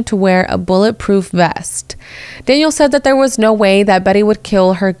asked him to wear a bulletproof vest. Daniel said that there was no way that Betty would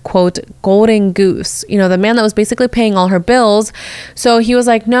kill her, quote, golden goose, the man that was basically paying all her bills. So he was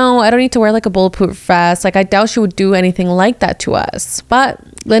like, no, I don't need to wear like a bulletproof vest. Like, I doubt she would do anything like that to us. But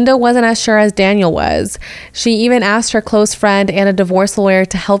Linda wasn't as sure as Daniel was. She even asked her close friend and a divorce lawyer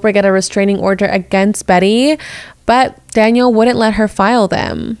to help her get a restraining order against Betty, but Daniel wouldn't let her file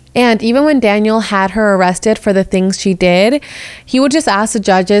them. And even when Daniel had her arrested for the things she did, he would just ask the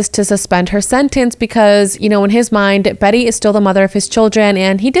judges to suspend her sentence because, in his mind, Betty is still the mother of his children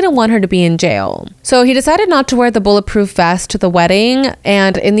and he didn't want her to be in jail. So he decided not to wear the bulletproof vest to the wedding,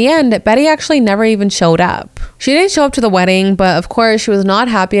 and in the end, Betty actually never even showed up. She didn't show up to the wedding, but of course she was not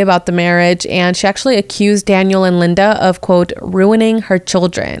happy about the marriage, and she actually accused Daniel and Linda of, quote, ruining her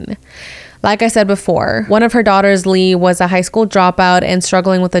children. Like I said before, one of her daughters, Lee, was a high school dropout and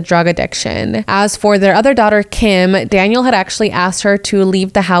struggling with a drug addiction. As for their other daughter, Kim, Daniel had actually asked her to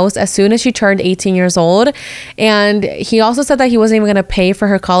leave the house as soon as she turned 18 years old. And he also said that he wasn't even going to pay for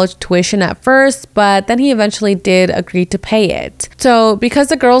her college tuition at first, but then he eventually did agree to pay it. So because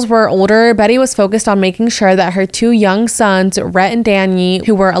the girls were older, Betty was focused on making sure that her two young sons, Rhett and Danny,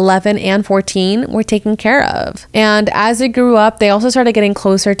 who were 11 and 14, were taken care of. And as they grew up, they also started getting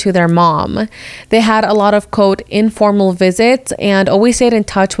closer to their mom. They had a lot of, quote, informal visits and always stayed in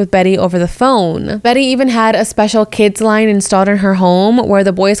touch with Betty over the phone. Betty even had a special kids line installed in her home where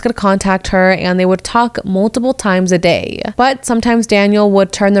the boys could contact her and they would talk multiple times a day. But sometimes Daniel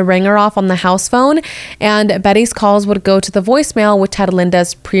would turn the ringer off on the house phone and Betty's calls would go to the voicemail, which had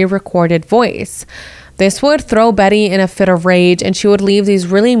Linda's pre-recorded voice. This would throw Betty in a fit of rage and she would leave these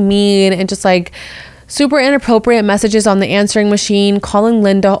really mean and just like super inappropriate messages on the answering machine, calling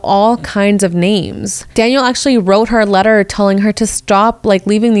Linda all kinds of names. Daniel actually wrote her a letter telling her to stop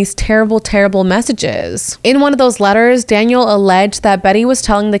leaving these terrible messages. In one of those letters, Daniel alleged that Betty was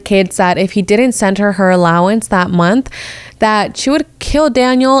telling the kids that if he didn't send her allowance that month, that she would kill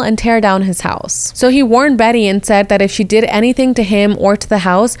Daniel and tear down his house. So he warned Betty and said that if she did anything to him or to the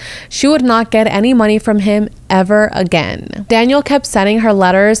house, she would not get any money from him ever again. Daniel kept sending her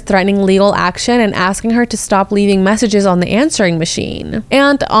letters threatening legal action and asking her to stop leaving messages on the answering machine.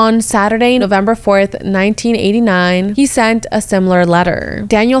 And on Saturday, November 4th, 1989, he sent a similar letter.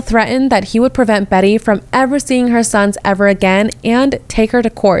 Daniel threatened that he would prevent Betty from ever seeing her sons ever again and take her to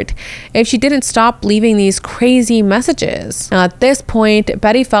court if she didn't stop leaving these crazy messages. Now, at this point,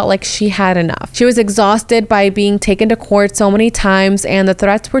 Betty felt like she had enough. She was exhausted by being taken to court so many times and the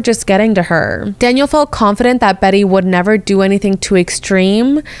threats were just getting to her. Daniel felt confident that Betty would never do anything too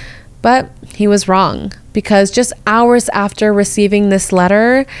extreme, but he was wrong because just hours after receiving this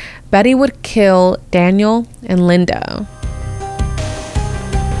letter, Betty would kill Daniel and Linda.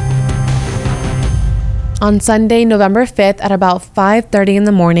 On Sunday, November 5th at about 5:30 in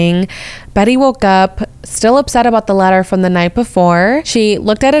the morning, Betty woke up still upset about the letter from the night before. She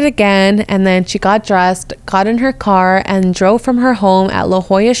looked at it again and then she got dressed, got in her car and drove from her home at La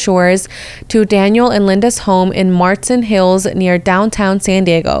Jolla Shores to Daniel and Linda's home in Martin Hills near downtown San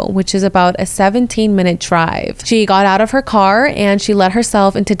Diego, which is about a 17-minute drive. She got out of her car and she let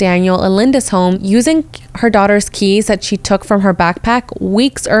herself into Daniel and Linda's home using her daughter's keys that she took from her backpack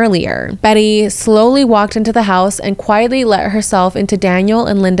weeks earlier. Betty slowly walked into the house and quietly let herself into Daniel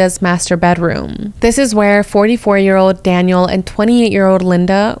and Linda's master bedroom. This is where 44-year-old Daniel and 28-year-old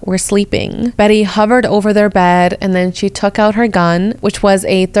Linda were sleeping. Betty hovered over their bed and then she took out her gun, which was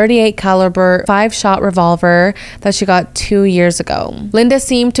a .38 caliber 5-shot revolver that she got 2 years ago. Linda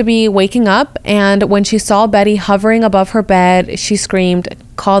seemed to be waking up, and when she saw Betty hovering above her bed, she screamed,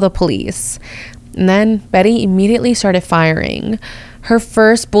 "Call the police." And then Betty immediately started firing. Her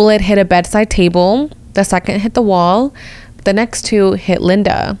first bullet hit a bedside table, the second hit the wall, the next two hit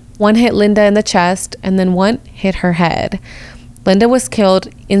Linda. One hit Linda in the chest, and then one hit her head. Linda was killed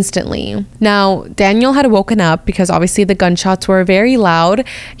instantly. Now, Daniel had woken up because obviously the gunshots were very loud.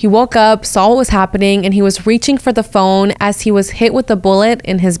 He woke up, saw what was happening, and he was reaching for the phone as he was hit with a bullet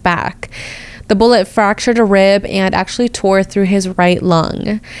in his back. The bullet fractured a rib and actually tore through his right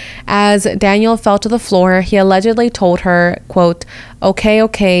lung. As Daniel fell to the floor, he allegedly told her, quote,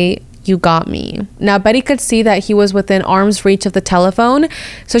 okay, you got me. Now, Betty could see that he was within arm's reach of the telephone,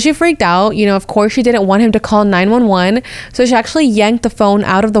 so she freaked out. Of course, she didn't want him to call 911, so she actually yanked the phone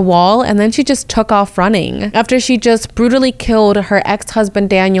out of the wall, and then she just took off running. After she just brutally killed her ex-husband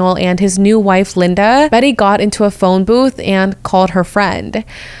Daniel and his new wife Linda, Betty got into a phone booth and called her friend.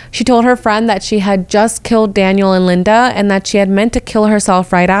 She told her friend that she had just killed Daniel and Linda and that she had meant to kill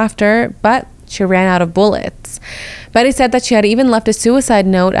herself right after, but she ran out of bullets. Betty said that she had even left a suicide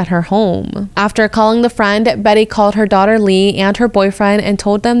note at her home. After calling the friend, Betty called her daughter Lee and her boyfriend and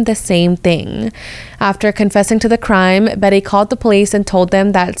told them the same thing. After confessing to the crime, Betty called the police and told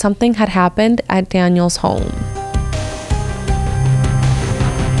them that something had happened at Daniel's home.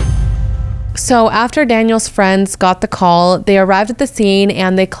 So after Daniel's friends got the call, they arrived at the scene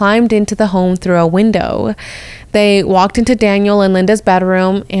and they climbed into the home through a window. They walked into Daniel and Linda's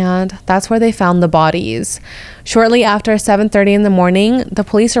bedroom, and that's where they found the bodies. Shortly after 7:30 in the morning, the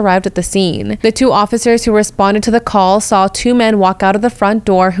police arrived at the scene. The two officers who responded to the call saw two men walk out of the front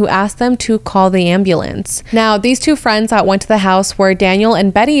door who asked them to call the ambulance. Now, these two friends that went to the house were Daniel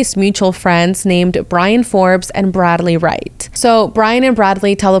and Betty's mutual friends named Brian Forbes and Bradley Wright. So Brian and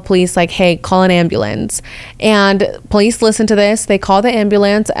Bradley tell the police, like, hey, call an ambulance. And police listen to this. They call the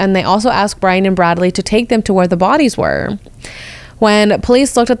ambulance, and they also ask Brian and Bradley to take them to where the bodies were. When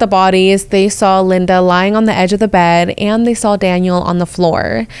police looked at the bodies, they saw Linda lying on the edge of the bed and they saw Daniel on the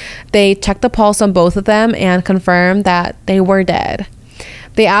floor. They checked the pulse on both of them and confirmed that they were dead.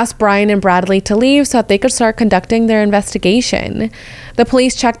 They asked Brian and Bradley to leave so that they could start conducting their investigation. The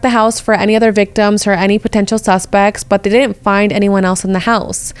police checked the house for any other victims or any potential suspects, but they didn't find anyone else in the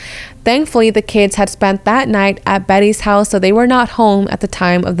house. Thankfully, the kids had spent that night at Betty's house, so they were not home at the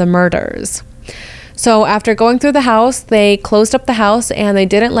time of the murders. So after going through the house, they closed up the house and they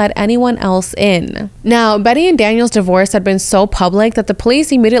didn't let anyone else in. Now, Betty and Daniel's divorce had been so public that the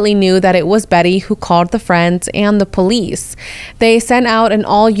police immediately knew that it was Betty who called the friends and the police. They sent out an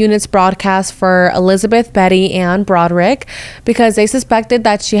all units broadcast for Elizabeth, Betty, and Broderick because they suspected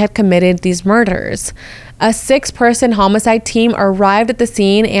that she had committed these murders. A 6-person homicide team arrived at the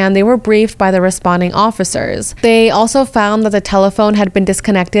scene and they were briefed by the responding officers. They also found that the telephone had been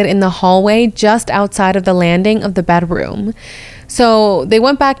disconnected in the hallway just outside of the landing of the bedroom. So they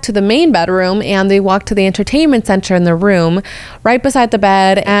went back to the main bedroom and they walked to the entertainment center in the room right beside the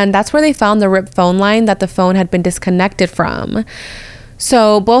bed, and that's where they found the ripped phone line that the phone had been disconnected from.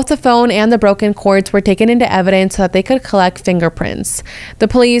 So both the phone and the broken cords were taken into evidence so that they could collect fingerprints. The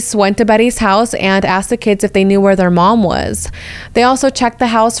police went to Betty's house and asked the kids if they knew where their mom was. They also checked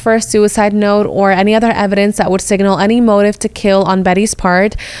the house for a suicide note or any other evidence that would signal any motive to kill on Betty's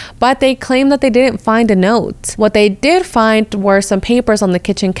part, but they claimed that they didn't find a note. What they did find were some papers on the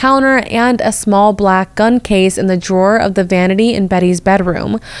kitchen counter and a small black gun case in the drawer of the vanity in Betty's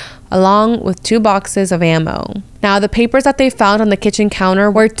bedroom, along with 2 boxes of ammo. Now, the papers that they found on the kitchen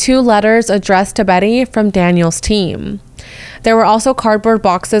counter were 2 letters addressed to Betty from Daniel's team. There were also cardboard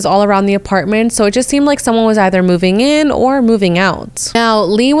boxes all around the apartment, so it just seemed like someone was either moving in or moving out. Now,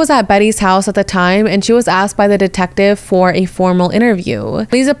 Lee was at Betty's house at the time, and she was asked by the detective for a formal interview.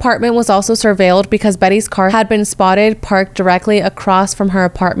 Lee's apartment was also surveilled because Betty's car had been spotted parked directly across from her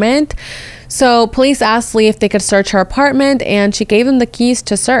apartment. So police asked Lee if they could search her apartment, and she gave them the keys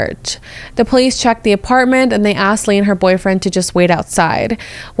to search. The police checked the apartment and they asked Lee and her boyfriend to just wait outside.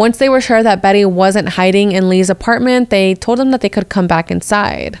 Once they were sure that Betty wasn't hiding in Lee's apartment, they told them that they could come back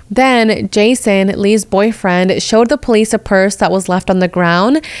inside. Then Jason, Lee's boyfriend, showed the police a purse that was left on the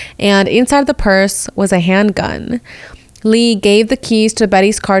ground, and inside the purse was a handgun. Lee gave the keys to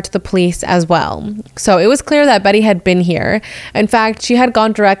Betty's car to the police as well. So it was clear that Betty had been here. In fact, she had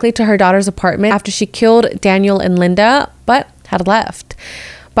gone directly to her daughter's apartment after she killed Daniel and Linda, but had left.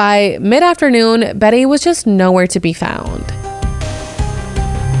 By mid-afternoon, Betty was just nowhere to be found.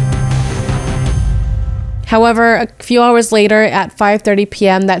 However, a few hours later at 5:30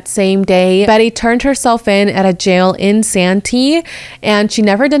 p.m. that same day, Betty turned herself in at a jail in Santee, and she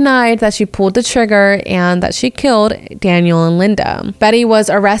never denied that she pulled the trigger and that she killed Daniel and Linda. Betty was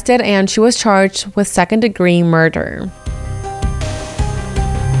arrested and she was charged with second-degree murder.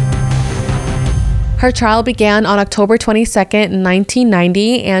 Her trial began on October 22nd,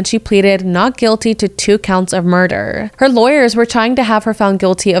 1990, and she pleaded not guilty to 2 counts of murder. Her lawyers were trying to have her found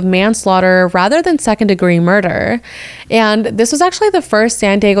guilty of manslaughter rather than second-degree murder. And this was actually the first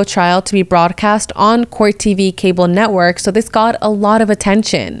San Diego trial to be broadcast on Court TV cable network, so this got a lot of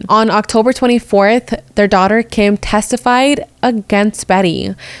attention. On October 24th, their daughter Kim testified against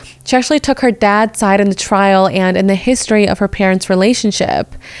Betty. She actually took her dad's side in the trial and in the history of her parents'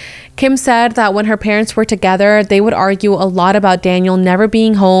 relationship. Kim said that when her parents were together, they would argue a lot about Daniel never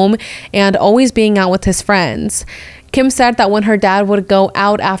being home and always being out with his friends. Kim said that when her dad would go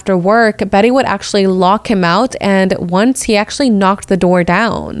out after work, Betty would actually lock him out, and once he actually knocked the door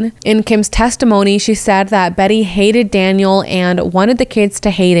down. In Kim's testimony, she said that Betty hated Daniel and wanted the kids to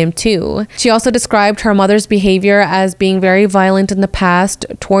hate him too. She also described her mother's behavior as being very violent in the past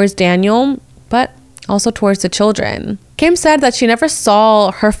towards Daniel, but also towards the children. Kim said that she never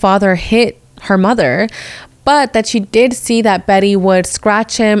saw her father hit her mother, but that she did see that Betty would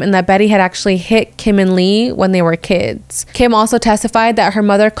scratch him and that Betty had actually hit Kim and Lee when they were kids. Kim also testified that her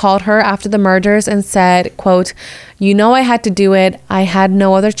mother called her after the murders and said, quote, "You know I had to do it. I had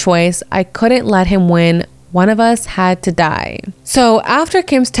no other choice. I couldn't let him win. One of us had to die." So after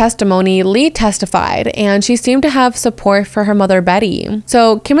Kim's testimony, Lee testified, and she seemed to have support for her mother, Betty.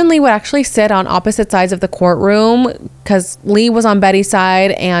 So Kim and Lee would actually sit on opposite sides of the courtroom because Lee was on Betty's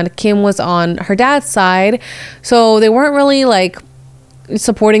side and Kim was on her dad's side. So they weren't really like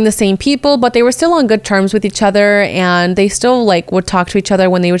supporting the same people, but they were still on good terms with each other, and they still like would talk to each other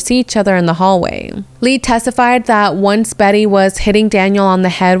when they would see each other in the hallway. Lee testified that once Betty was hitting Daniel on the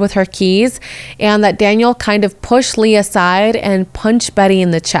head with her keys, and that Daniel kind of pushed Lee aside and punched Betty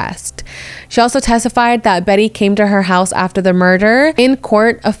in the chest. She also testified that Betty came to her house after the murder. In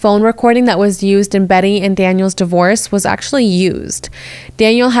court, a phone recording that was used in Betty and Daniel's divorce was actually used.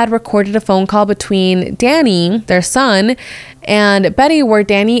 Daniel had recorded a phone call between Danny, their son, and Betty, where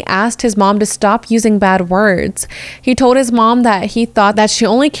Danny asked his mom to stop using bad words. He told his mom that he thought that she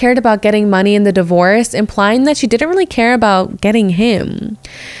only cared about getting money in the divorce, implying that she didn't really care about getting him.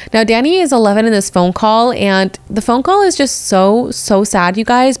 Now, Danny is 11 in this phone call, and the phone call is just so sad, you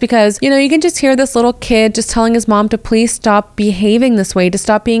guys, because, you know, you can just hear this little kid just telling his mom to please stop behaving this way, to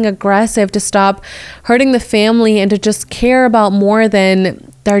stop being aggressive, to stop hurting the family, and to just care about more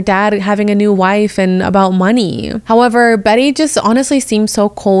than their dad having a new wife and about money. However, Betty just honestly seemed so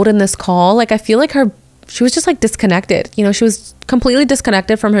cold in this call. Like, I feel like she was just like disconnected. You know, she was completely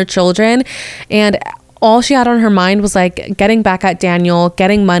disconnected from her children, and all she had on her mind was like getting back at Daniel,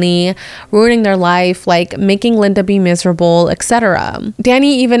 getting money, ruining their life, like making Linda be miserable, etc.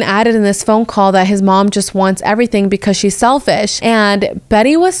 Danny even added in this phone call that his mom just wants everything because she's selfish, and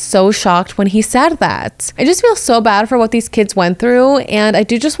Betty was so shocked when he said that. I just feel so bad for what these kids went through, and I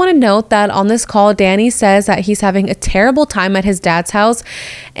do just want to note that on this call, Danny says that he's having a terrible time at his dad's house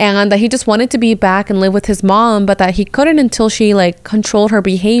and that he just wanted to be back and live with his mom, but that he couldn't until she like controlled her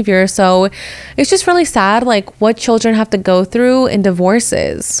behavior. So it's just really sad like what children have to go through in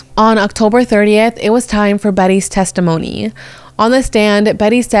divorces. On October 30th, it was time for Betty's testimony. On the stand,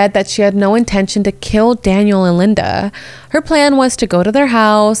 Betty said that she had no intention to kill Daniel and Linda. Her plan was to go to their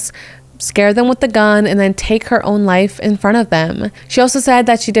house, scare them with the gun, and then take her own life in front of them. She also said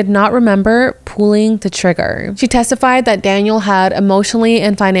that she did not remember pulling the trigger. She testified that Daniel had emotionally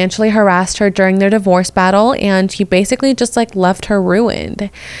and financially harassed her during their divorce battle, and he basically just like left her ruined.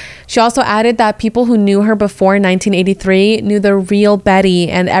 She also added that people who knew her before 1983 knew the real Betty,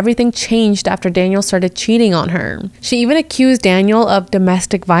 and everything changed after Daniel started cheating on her. She even accused Daniel of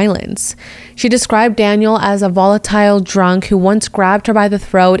domestic violence. She described Daniel as a volatile drunk who once grabbed her by the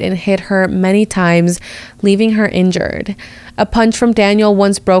throat and hit her many times, leaving her injured. A punch from Daniel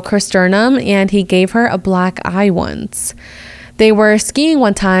once broke her sternum, and he gave her a black eye once. They were skiing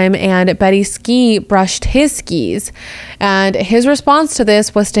one time, and Betty's ski brushed his skis, and his response to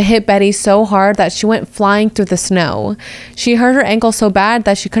this was to hit Betty so hard that she went flying through the snow. She hurt her ankle so bad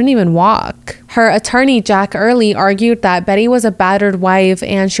that she couldn't even walk. Her attorney, Jack Early, argued that Betty was a battered wife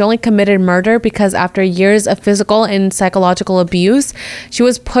and she only committed murder because after years of physical and psychological abuse, she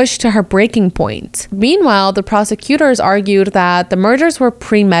was pushed to her breaking point. Meanwhile, the prosecutors argued that the murders were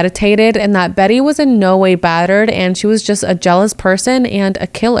premeditated and that Betty was in no way battered and she was just a jealous person and a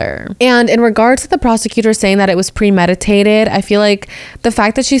killer. And in regards to the prosecutor saying that it was premeditated, I feel like the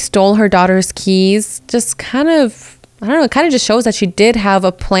fact that she stole her daughter's keys just kind of just shows that she did have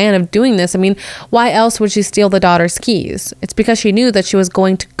a plan of doing this. I mean, why else would she steal the daughter's keys? It's because she knew that she was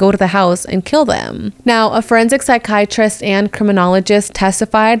going to go to the house and kill them. Now, a forensic psychiatrist and criminologist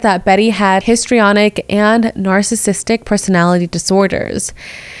testified that Betty had histrionic and narcissistic personality disorders.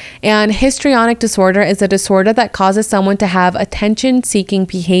 And histrionic disorder is a disorder that causes someone to have attention-seeking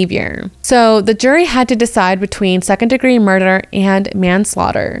behavior. So the jury had to decide between second-degree murder and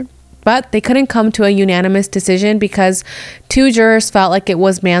manslaughter. But they couldn't come to a unanimous decision because 2 jurors felt like it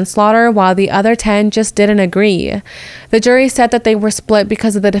was manslaughter while the other 10 just didn't agree. The jury said that they were split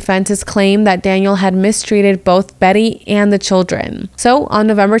because of the defense's claim that Daniel had mistreated both Betty and the children. So on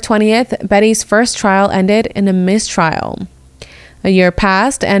November 20th, Betty's first trial ended in a mistrial. A year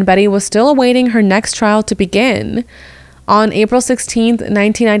passed and Betty was still awaiting her next trial to begin. On April 16,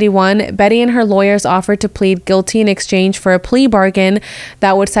 1991, Betty and her lawyers offered to plead guilty in exchange for a plea bargain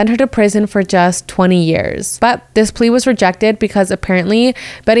that would send her to prison for just 20 years. But this plea was rejected because apparently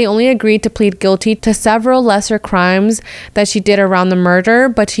Betty only agreed to plead guilty to several lesser crimes that she did around the murder,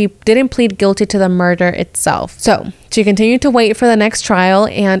 but she didn't plead guilty to the murder itself. So She continued to wait for the next trial,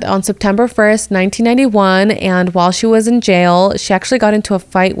 and on September 1st, 1991, and while she was in jail, she actually got into a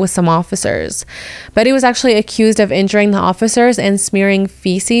fight with some officers. Betty was actually accused of injuring the officers and smearing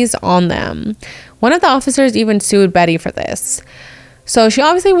feces on them. One of the officers even sued Betty for this. So she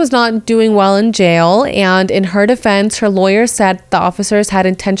obviously was not doing well in jail, and in her defense, her lawyer said the officers had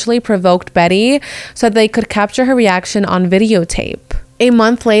intentionally provoked Betty so that they could capture her reaction on videotape. A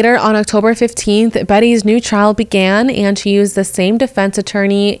month later, on October 15th, Betty's new trial began, and she used the same defense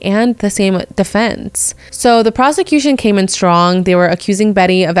attorney and the same defense. So the prosecution came in strong. They were accusing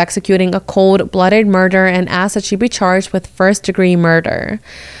Betty of executing a cold-blooded murder and asked that she be charged with first-degree murder.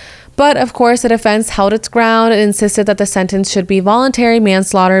 But of course, the defense held its ground and insisted that the sentence should be voluntary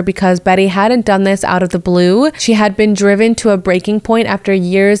manslaughter because Betty hadn't done this out of the blue. She had been driven to a breaking point after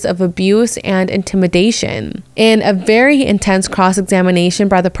years of abuse and intimidation. In a very intense cross-examination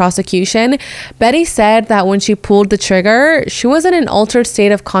by the prosecution, Betty said that when she pulled the trigger, she was in an altered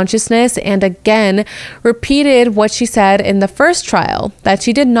state of consciousness and again repeated what she said in the first trial, that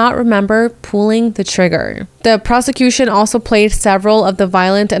she did not remember pulling the trigger. The prosecution also played several of the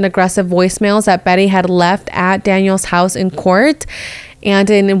violent and aggressive voicemails that Betty had left at Daniel's house in court.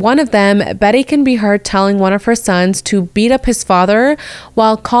 And in one of them, Betty can be heard telling one of her sons to beat up his father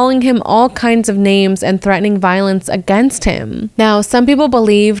while calling him all kinds of names and threatening violence against him. Now, some people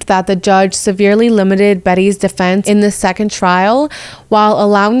believed that the judge severely limited Betty's defense in the second trial while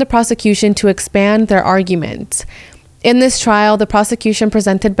allowing the prosecution to expand their argument. In this trial, the prosecution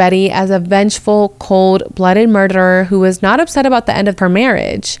presented Betty as a vengeful, cold-blooded murderer who was not upset about the end of her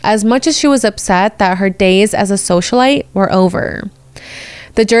marriage, as much as she was upset that her days as a socialite were over.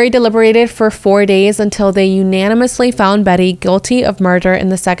 The jury deliberated for 4 days until they unanimously found Betty guilty of murder in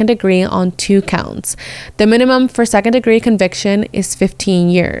the second degree on 2 counts. The minimum for second-degree conviction is 15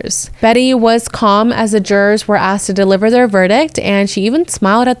 years. Betty was calm as the jurors were asked to deliver their verdict, and she even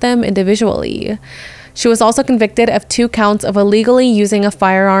smiled at them individually. She was also convicted of 2 counts of illegally using a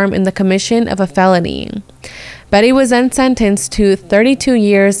firearm in the commission of a felony. Betty was then sentenced to 32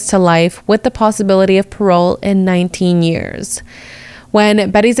 years to life with the possibility of parole in 19 years. When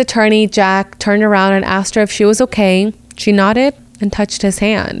Betty's attorney, Jack, turned around and asked her if she was okay, she nodded and touched his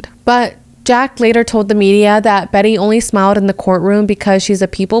hand. But Jack later told the media that Betty only smiled in the courtroom because she's a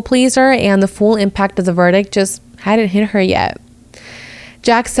people pleaser and the full impact of the verdict just hadn't hit her yet.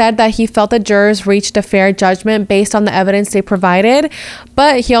 Jack said that he felt the jurors reached a fair judgment based on the evidence they provided,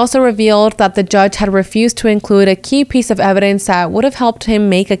 but he also revealed that the judge had refused to include a key piece of evidence that would have helped him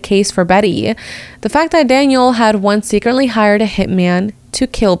make a case for Betty: the fact that Daniel had once secretly hired a hitman to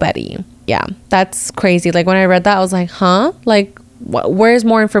kill Betty. Yeah, that's crazy. Like, when I read that, I was like, huh? Like, where's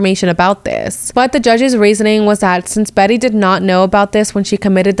more information about this? But the judge's reasoning was that since Betty did not know about this when she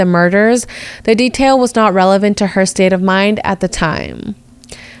committed the murders, the detail was not relevant to her state of mind at the time.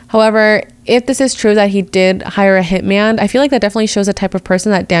 However, if this is true that he did hire a hitman, I feel like that definitely shows the type of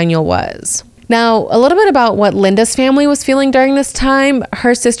person that Daniel was. Now, a little bit about what Linda's family was feeling during this time.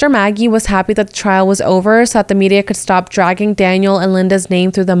 Her sister Maggie was happy that the trial was over so that the media could stop dragging Daniel and Linda's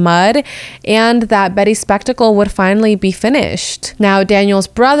name through the mud and that Betty's spectacle would finally be finished. Now, Daniel's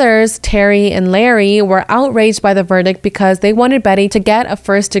brothers, Terry and Larry, were outraged by the verdict because they wanted Betty to get a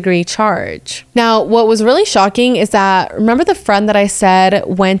first-degree charge. Now, what was really shocking is that, remember the friend that I said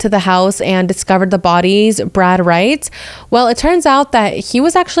went to the house and discovered the bodies, Brad Wright? Well, it turns out that he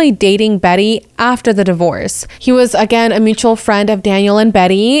was actually dating Betty after the divorce. He was, again, a mutual friend of Daniel and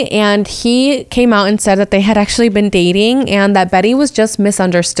Betty, and he came out and said that they had actually been dating and that Betty was just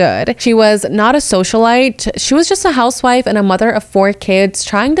misunderstood. She was not a socialite. She was just a housewife and a mother of 4 kids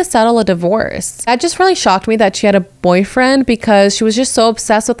trying to settle a divorce. That just really shocked me that she had a boyfriend because she was just so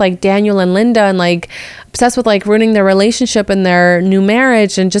obsessed with like Daniel and Linda and like obsessed with like ruining their relationship and their new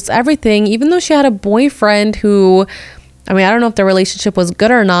marriage and just everything, even though she had a boyfriend who, I mean, I don't know if the relationship was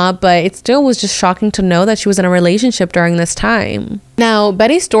good or not, but it still was just shocking to know that she was in a relationship during this time. Now,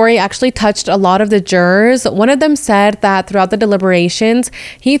 Betty's story actually touched a lot of the jurors. One of them said that throughout the deliberations,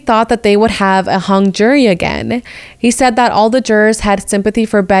 he thought that they would have a hung jury again. He said that all the jurors had sympathy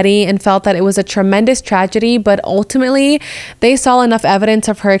for Betty and felt that it was a tremendous tragedy, but ultimately, they saw enough evidence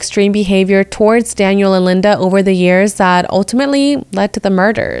of her extreme behavior towards Daniel and Linda over the years that ultimately led to the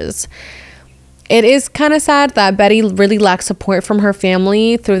murders. It is kind of sad that Betty really lacked support from her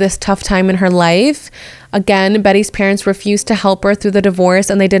family through this tough time in her life. Again, Betty's parents refused to help her through the divorce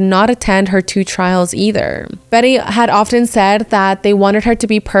and they did not attend her 2 trials either. Betty had often said that they wanted her to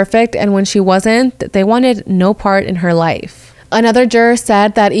be perfect, and when she wasn't, they wanted no part in her life. Another juror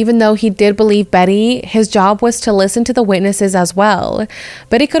said that even though he did believe Betty, his job was to listen to the witnesses as well.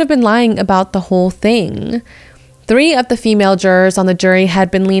 Betty could have been lying about the whole thing. 3 of the female jurors on the jury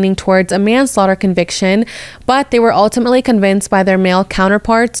had been leaning towards a manslaughter conviction, but they were ultimately convinced by their male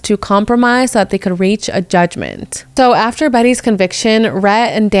counterparts to compromise so that they could reach a judgment. So after Betty's conviction,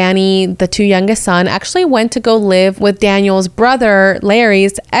 Rhett and Danny, the 2 youngest sons, actually went to go live with Daniel's brother,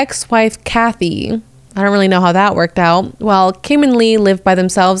 Larry's ex-wife, Kathy. I don't really know how that worked out, while Kim and Lee lived by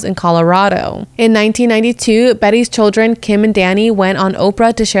themselves in Colorado. In 1992, Betty's children, Kim and Danny, went on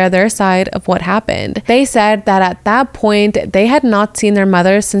Oprah to share their side of what happened. They said that at that point, they had not seen their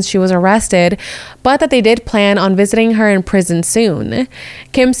mother since she was arrested, but that they did plan on visiting her in prison soon.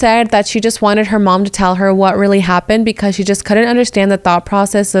 Kim said that she just wanted her mom to tell her what really happened because she just couldn't understand the thought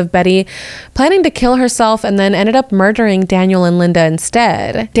process of Betty planning to kill herself and then ended up murdering Daniel and Linda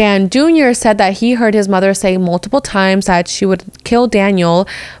instead. Dan Jr. said that he heard his mother say multiple times that she would kill Daniel,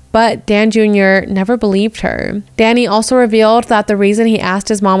 but Dan Jr. never believed her. Danny also revealed that the reason he asked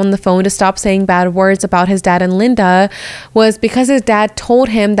his mom on the phone to stop saying bad words about his dad and Linda was because his dad told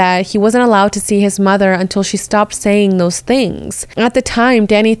him that he wasn't allowed to see his mother until she stopped saying those things. At the time,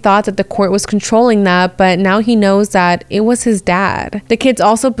 Danny thought that the court was controlling that, but now he knows that it was his dad. The kids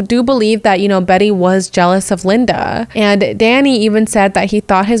also do believe that, Betty was jealous of Linda. And Danny even said that he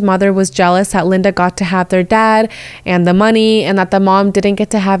thought his mother was jealous that Linda got to have their dad and the money, and that the mom didn't get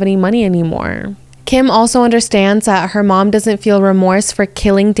to have any money anymore. Kim also understands that her mom doesn't feel remorse for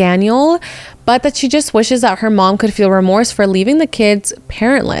killing Daniel, but that she just wishes that her mom could feel remorse for leaving the kids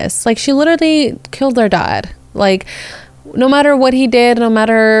parentless. Like, she literally killed their dad. Like, no matter what he did, no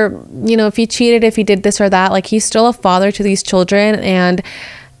matter, if he cheated, if he did this or that, like, he's still a father to these children, and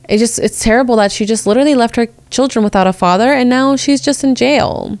it's terrible that she just literally left her children without a father, and now she's just in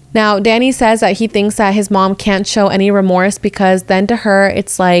jail. Now, Danny says that he thinks that his mom can't show any remorse because then to her,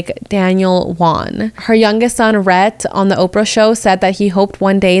 it's like Daniel won. Her youngest son, Rhett, on the Oprah show said that he hoped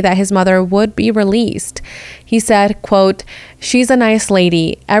one day that his mother would be released. He said, quote, "She's a nice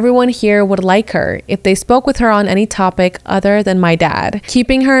lady. Everyone here would like her if they spoke with her on any topic other than my dad.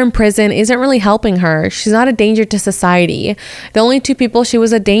 Keeping her in prison isn't really helping her. She's not a danger to society. The only 2 people she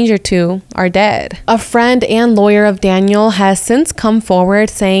was a danger to are dead." A friend and lawyer of Daniel has since come forward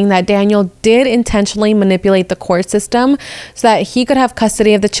saying that Daniel did intentionally manipulate the court system so that he could have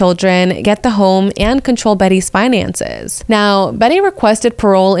custody of the children, get the home, and control Betty's finances. Now, Betty requested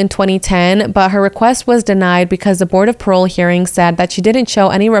parole in 2010, but her request was denied because the Board of Parole hearing said that she didn't show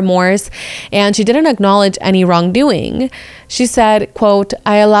any remorse and she didn't acknowledge any wrongdoing. She said, quote,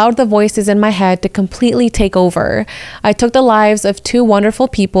 "I allowed the voices in my head to completely take over. I took the lives of 2 wonderful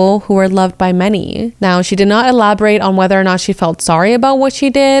people who were loved by many." Now, she did not elaborate on whether or not she felt sorry about what she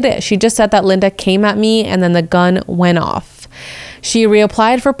did. She just said that Linda came at me and then the gun went off. She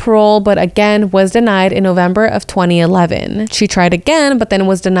reapplied for parole, but again was denied in November of 2011. She tried again, but then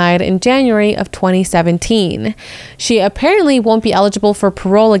was denied in January of 2017. She apparently won't be eligible for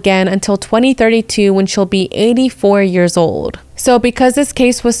parole again until 2032 when she'll be 84 years old. So because this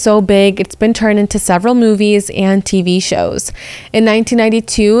case was so big, it's been turned into several movies and TV shows. In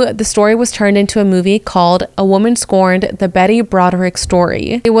 1992, the story was turned into a movie called A Woman Scorned: The Betty Broderick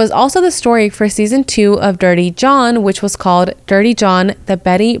Story. It was also the story for season 2 of Dirty John, which was called Dirty John: The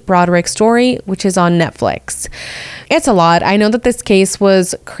Betty Broderick Story, which is on Netflix. It's a lot. I know that this case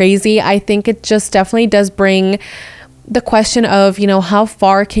was crazy. I think it just definitely does bring the question of, how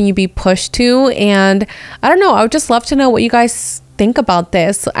far can you be pushed to? And I don't know, I would just love to know what you guys think about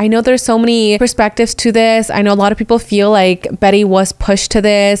this. I know there's so many perspectives to this. I know a lot of people feel like Betty was pushed to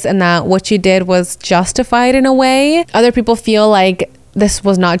this and that what she did was justified in a way. Other people feel like this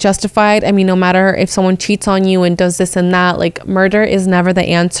was not justified. I mean, no matter if someone cheats on you and does this and that, like, murder is never the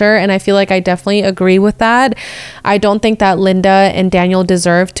answer. And I feel like I definitely agree with that. I don't think that Linda and Daniel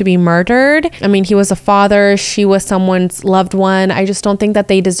deserve to be murdered. I mean, he was a father. She was someone's loved one. I just don't think that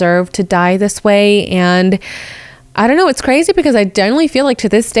they deserve to die this way. And I don't know, it's crazy because I genuinely feel like to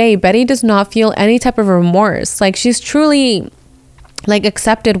this day, Betty does not feel any type of remorse. Like, she's truly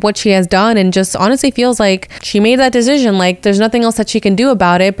accepted what she has done and just honestly feels like she made that decision. Like, there's nothing else that she can do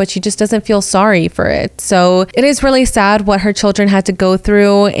about it, but she just doesn't feel sorry for it. So it is really sad what her children had to go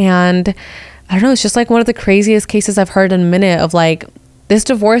through. And I don't know, it's just like one of the craziest cases I've heard in a minute of this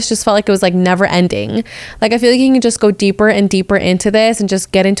divorce just felt like it was never ending. Like, I feel like you can just go deeper and deeper into this and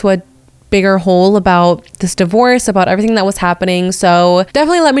just get into a bigger whole about this divorce, about everything that was happening. So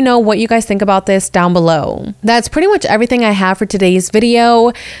definitely let me know what you guys think about this down below. That's pretty much everything I have for today's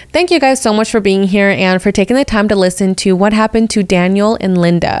video. Thank you guys so much for being here and for taking the time to listen to what happened to Daniel and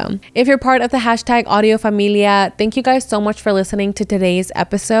Linda. If you're part of the hashtag Audio Familia, thank you guys so much for listening to today's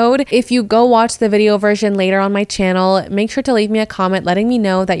episode. If you go watch the video version later on my channel, make sure to leave me a comment letting me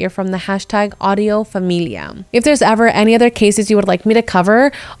know that you're from the hashtag Audio Familia. If there's ever any other cases you would like me to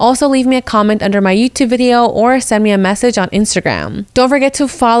cover, also leave me a comment under my YouTube video or send me a message on Instagram. Don't forget to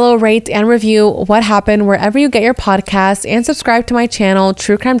follow, rate, and review What Happened wherever you get your podcasts, and subscribe to my channel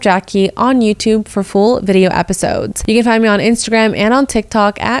True Crime Jackie on YouTube for full video episodes. You can find me on Instagram and on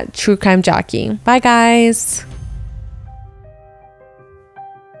TikTok at True Crime Jackie. Bye guys.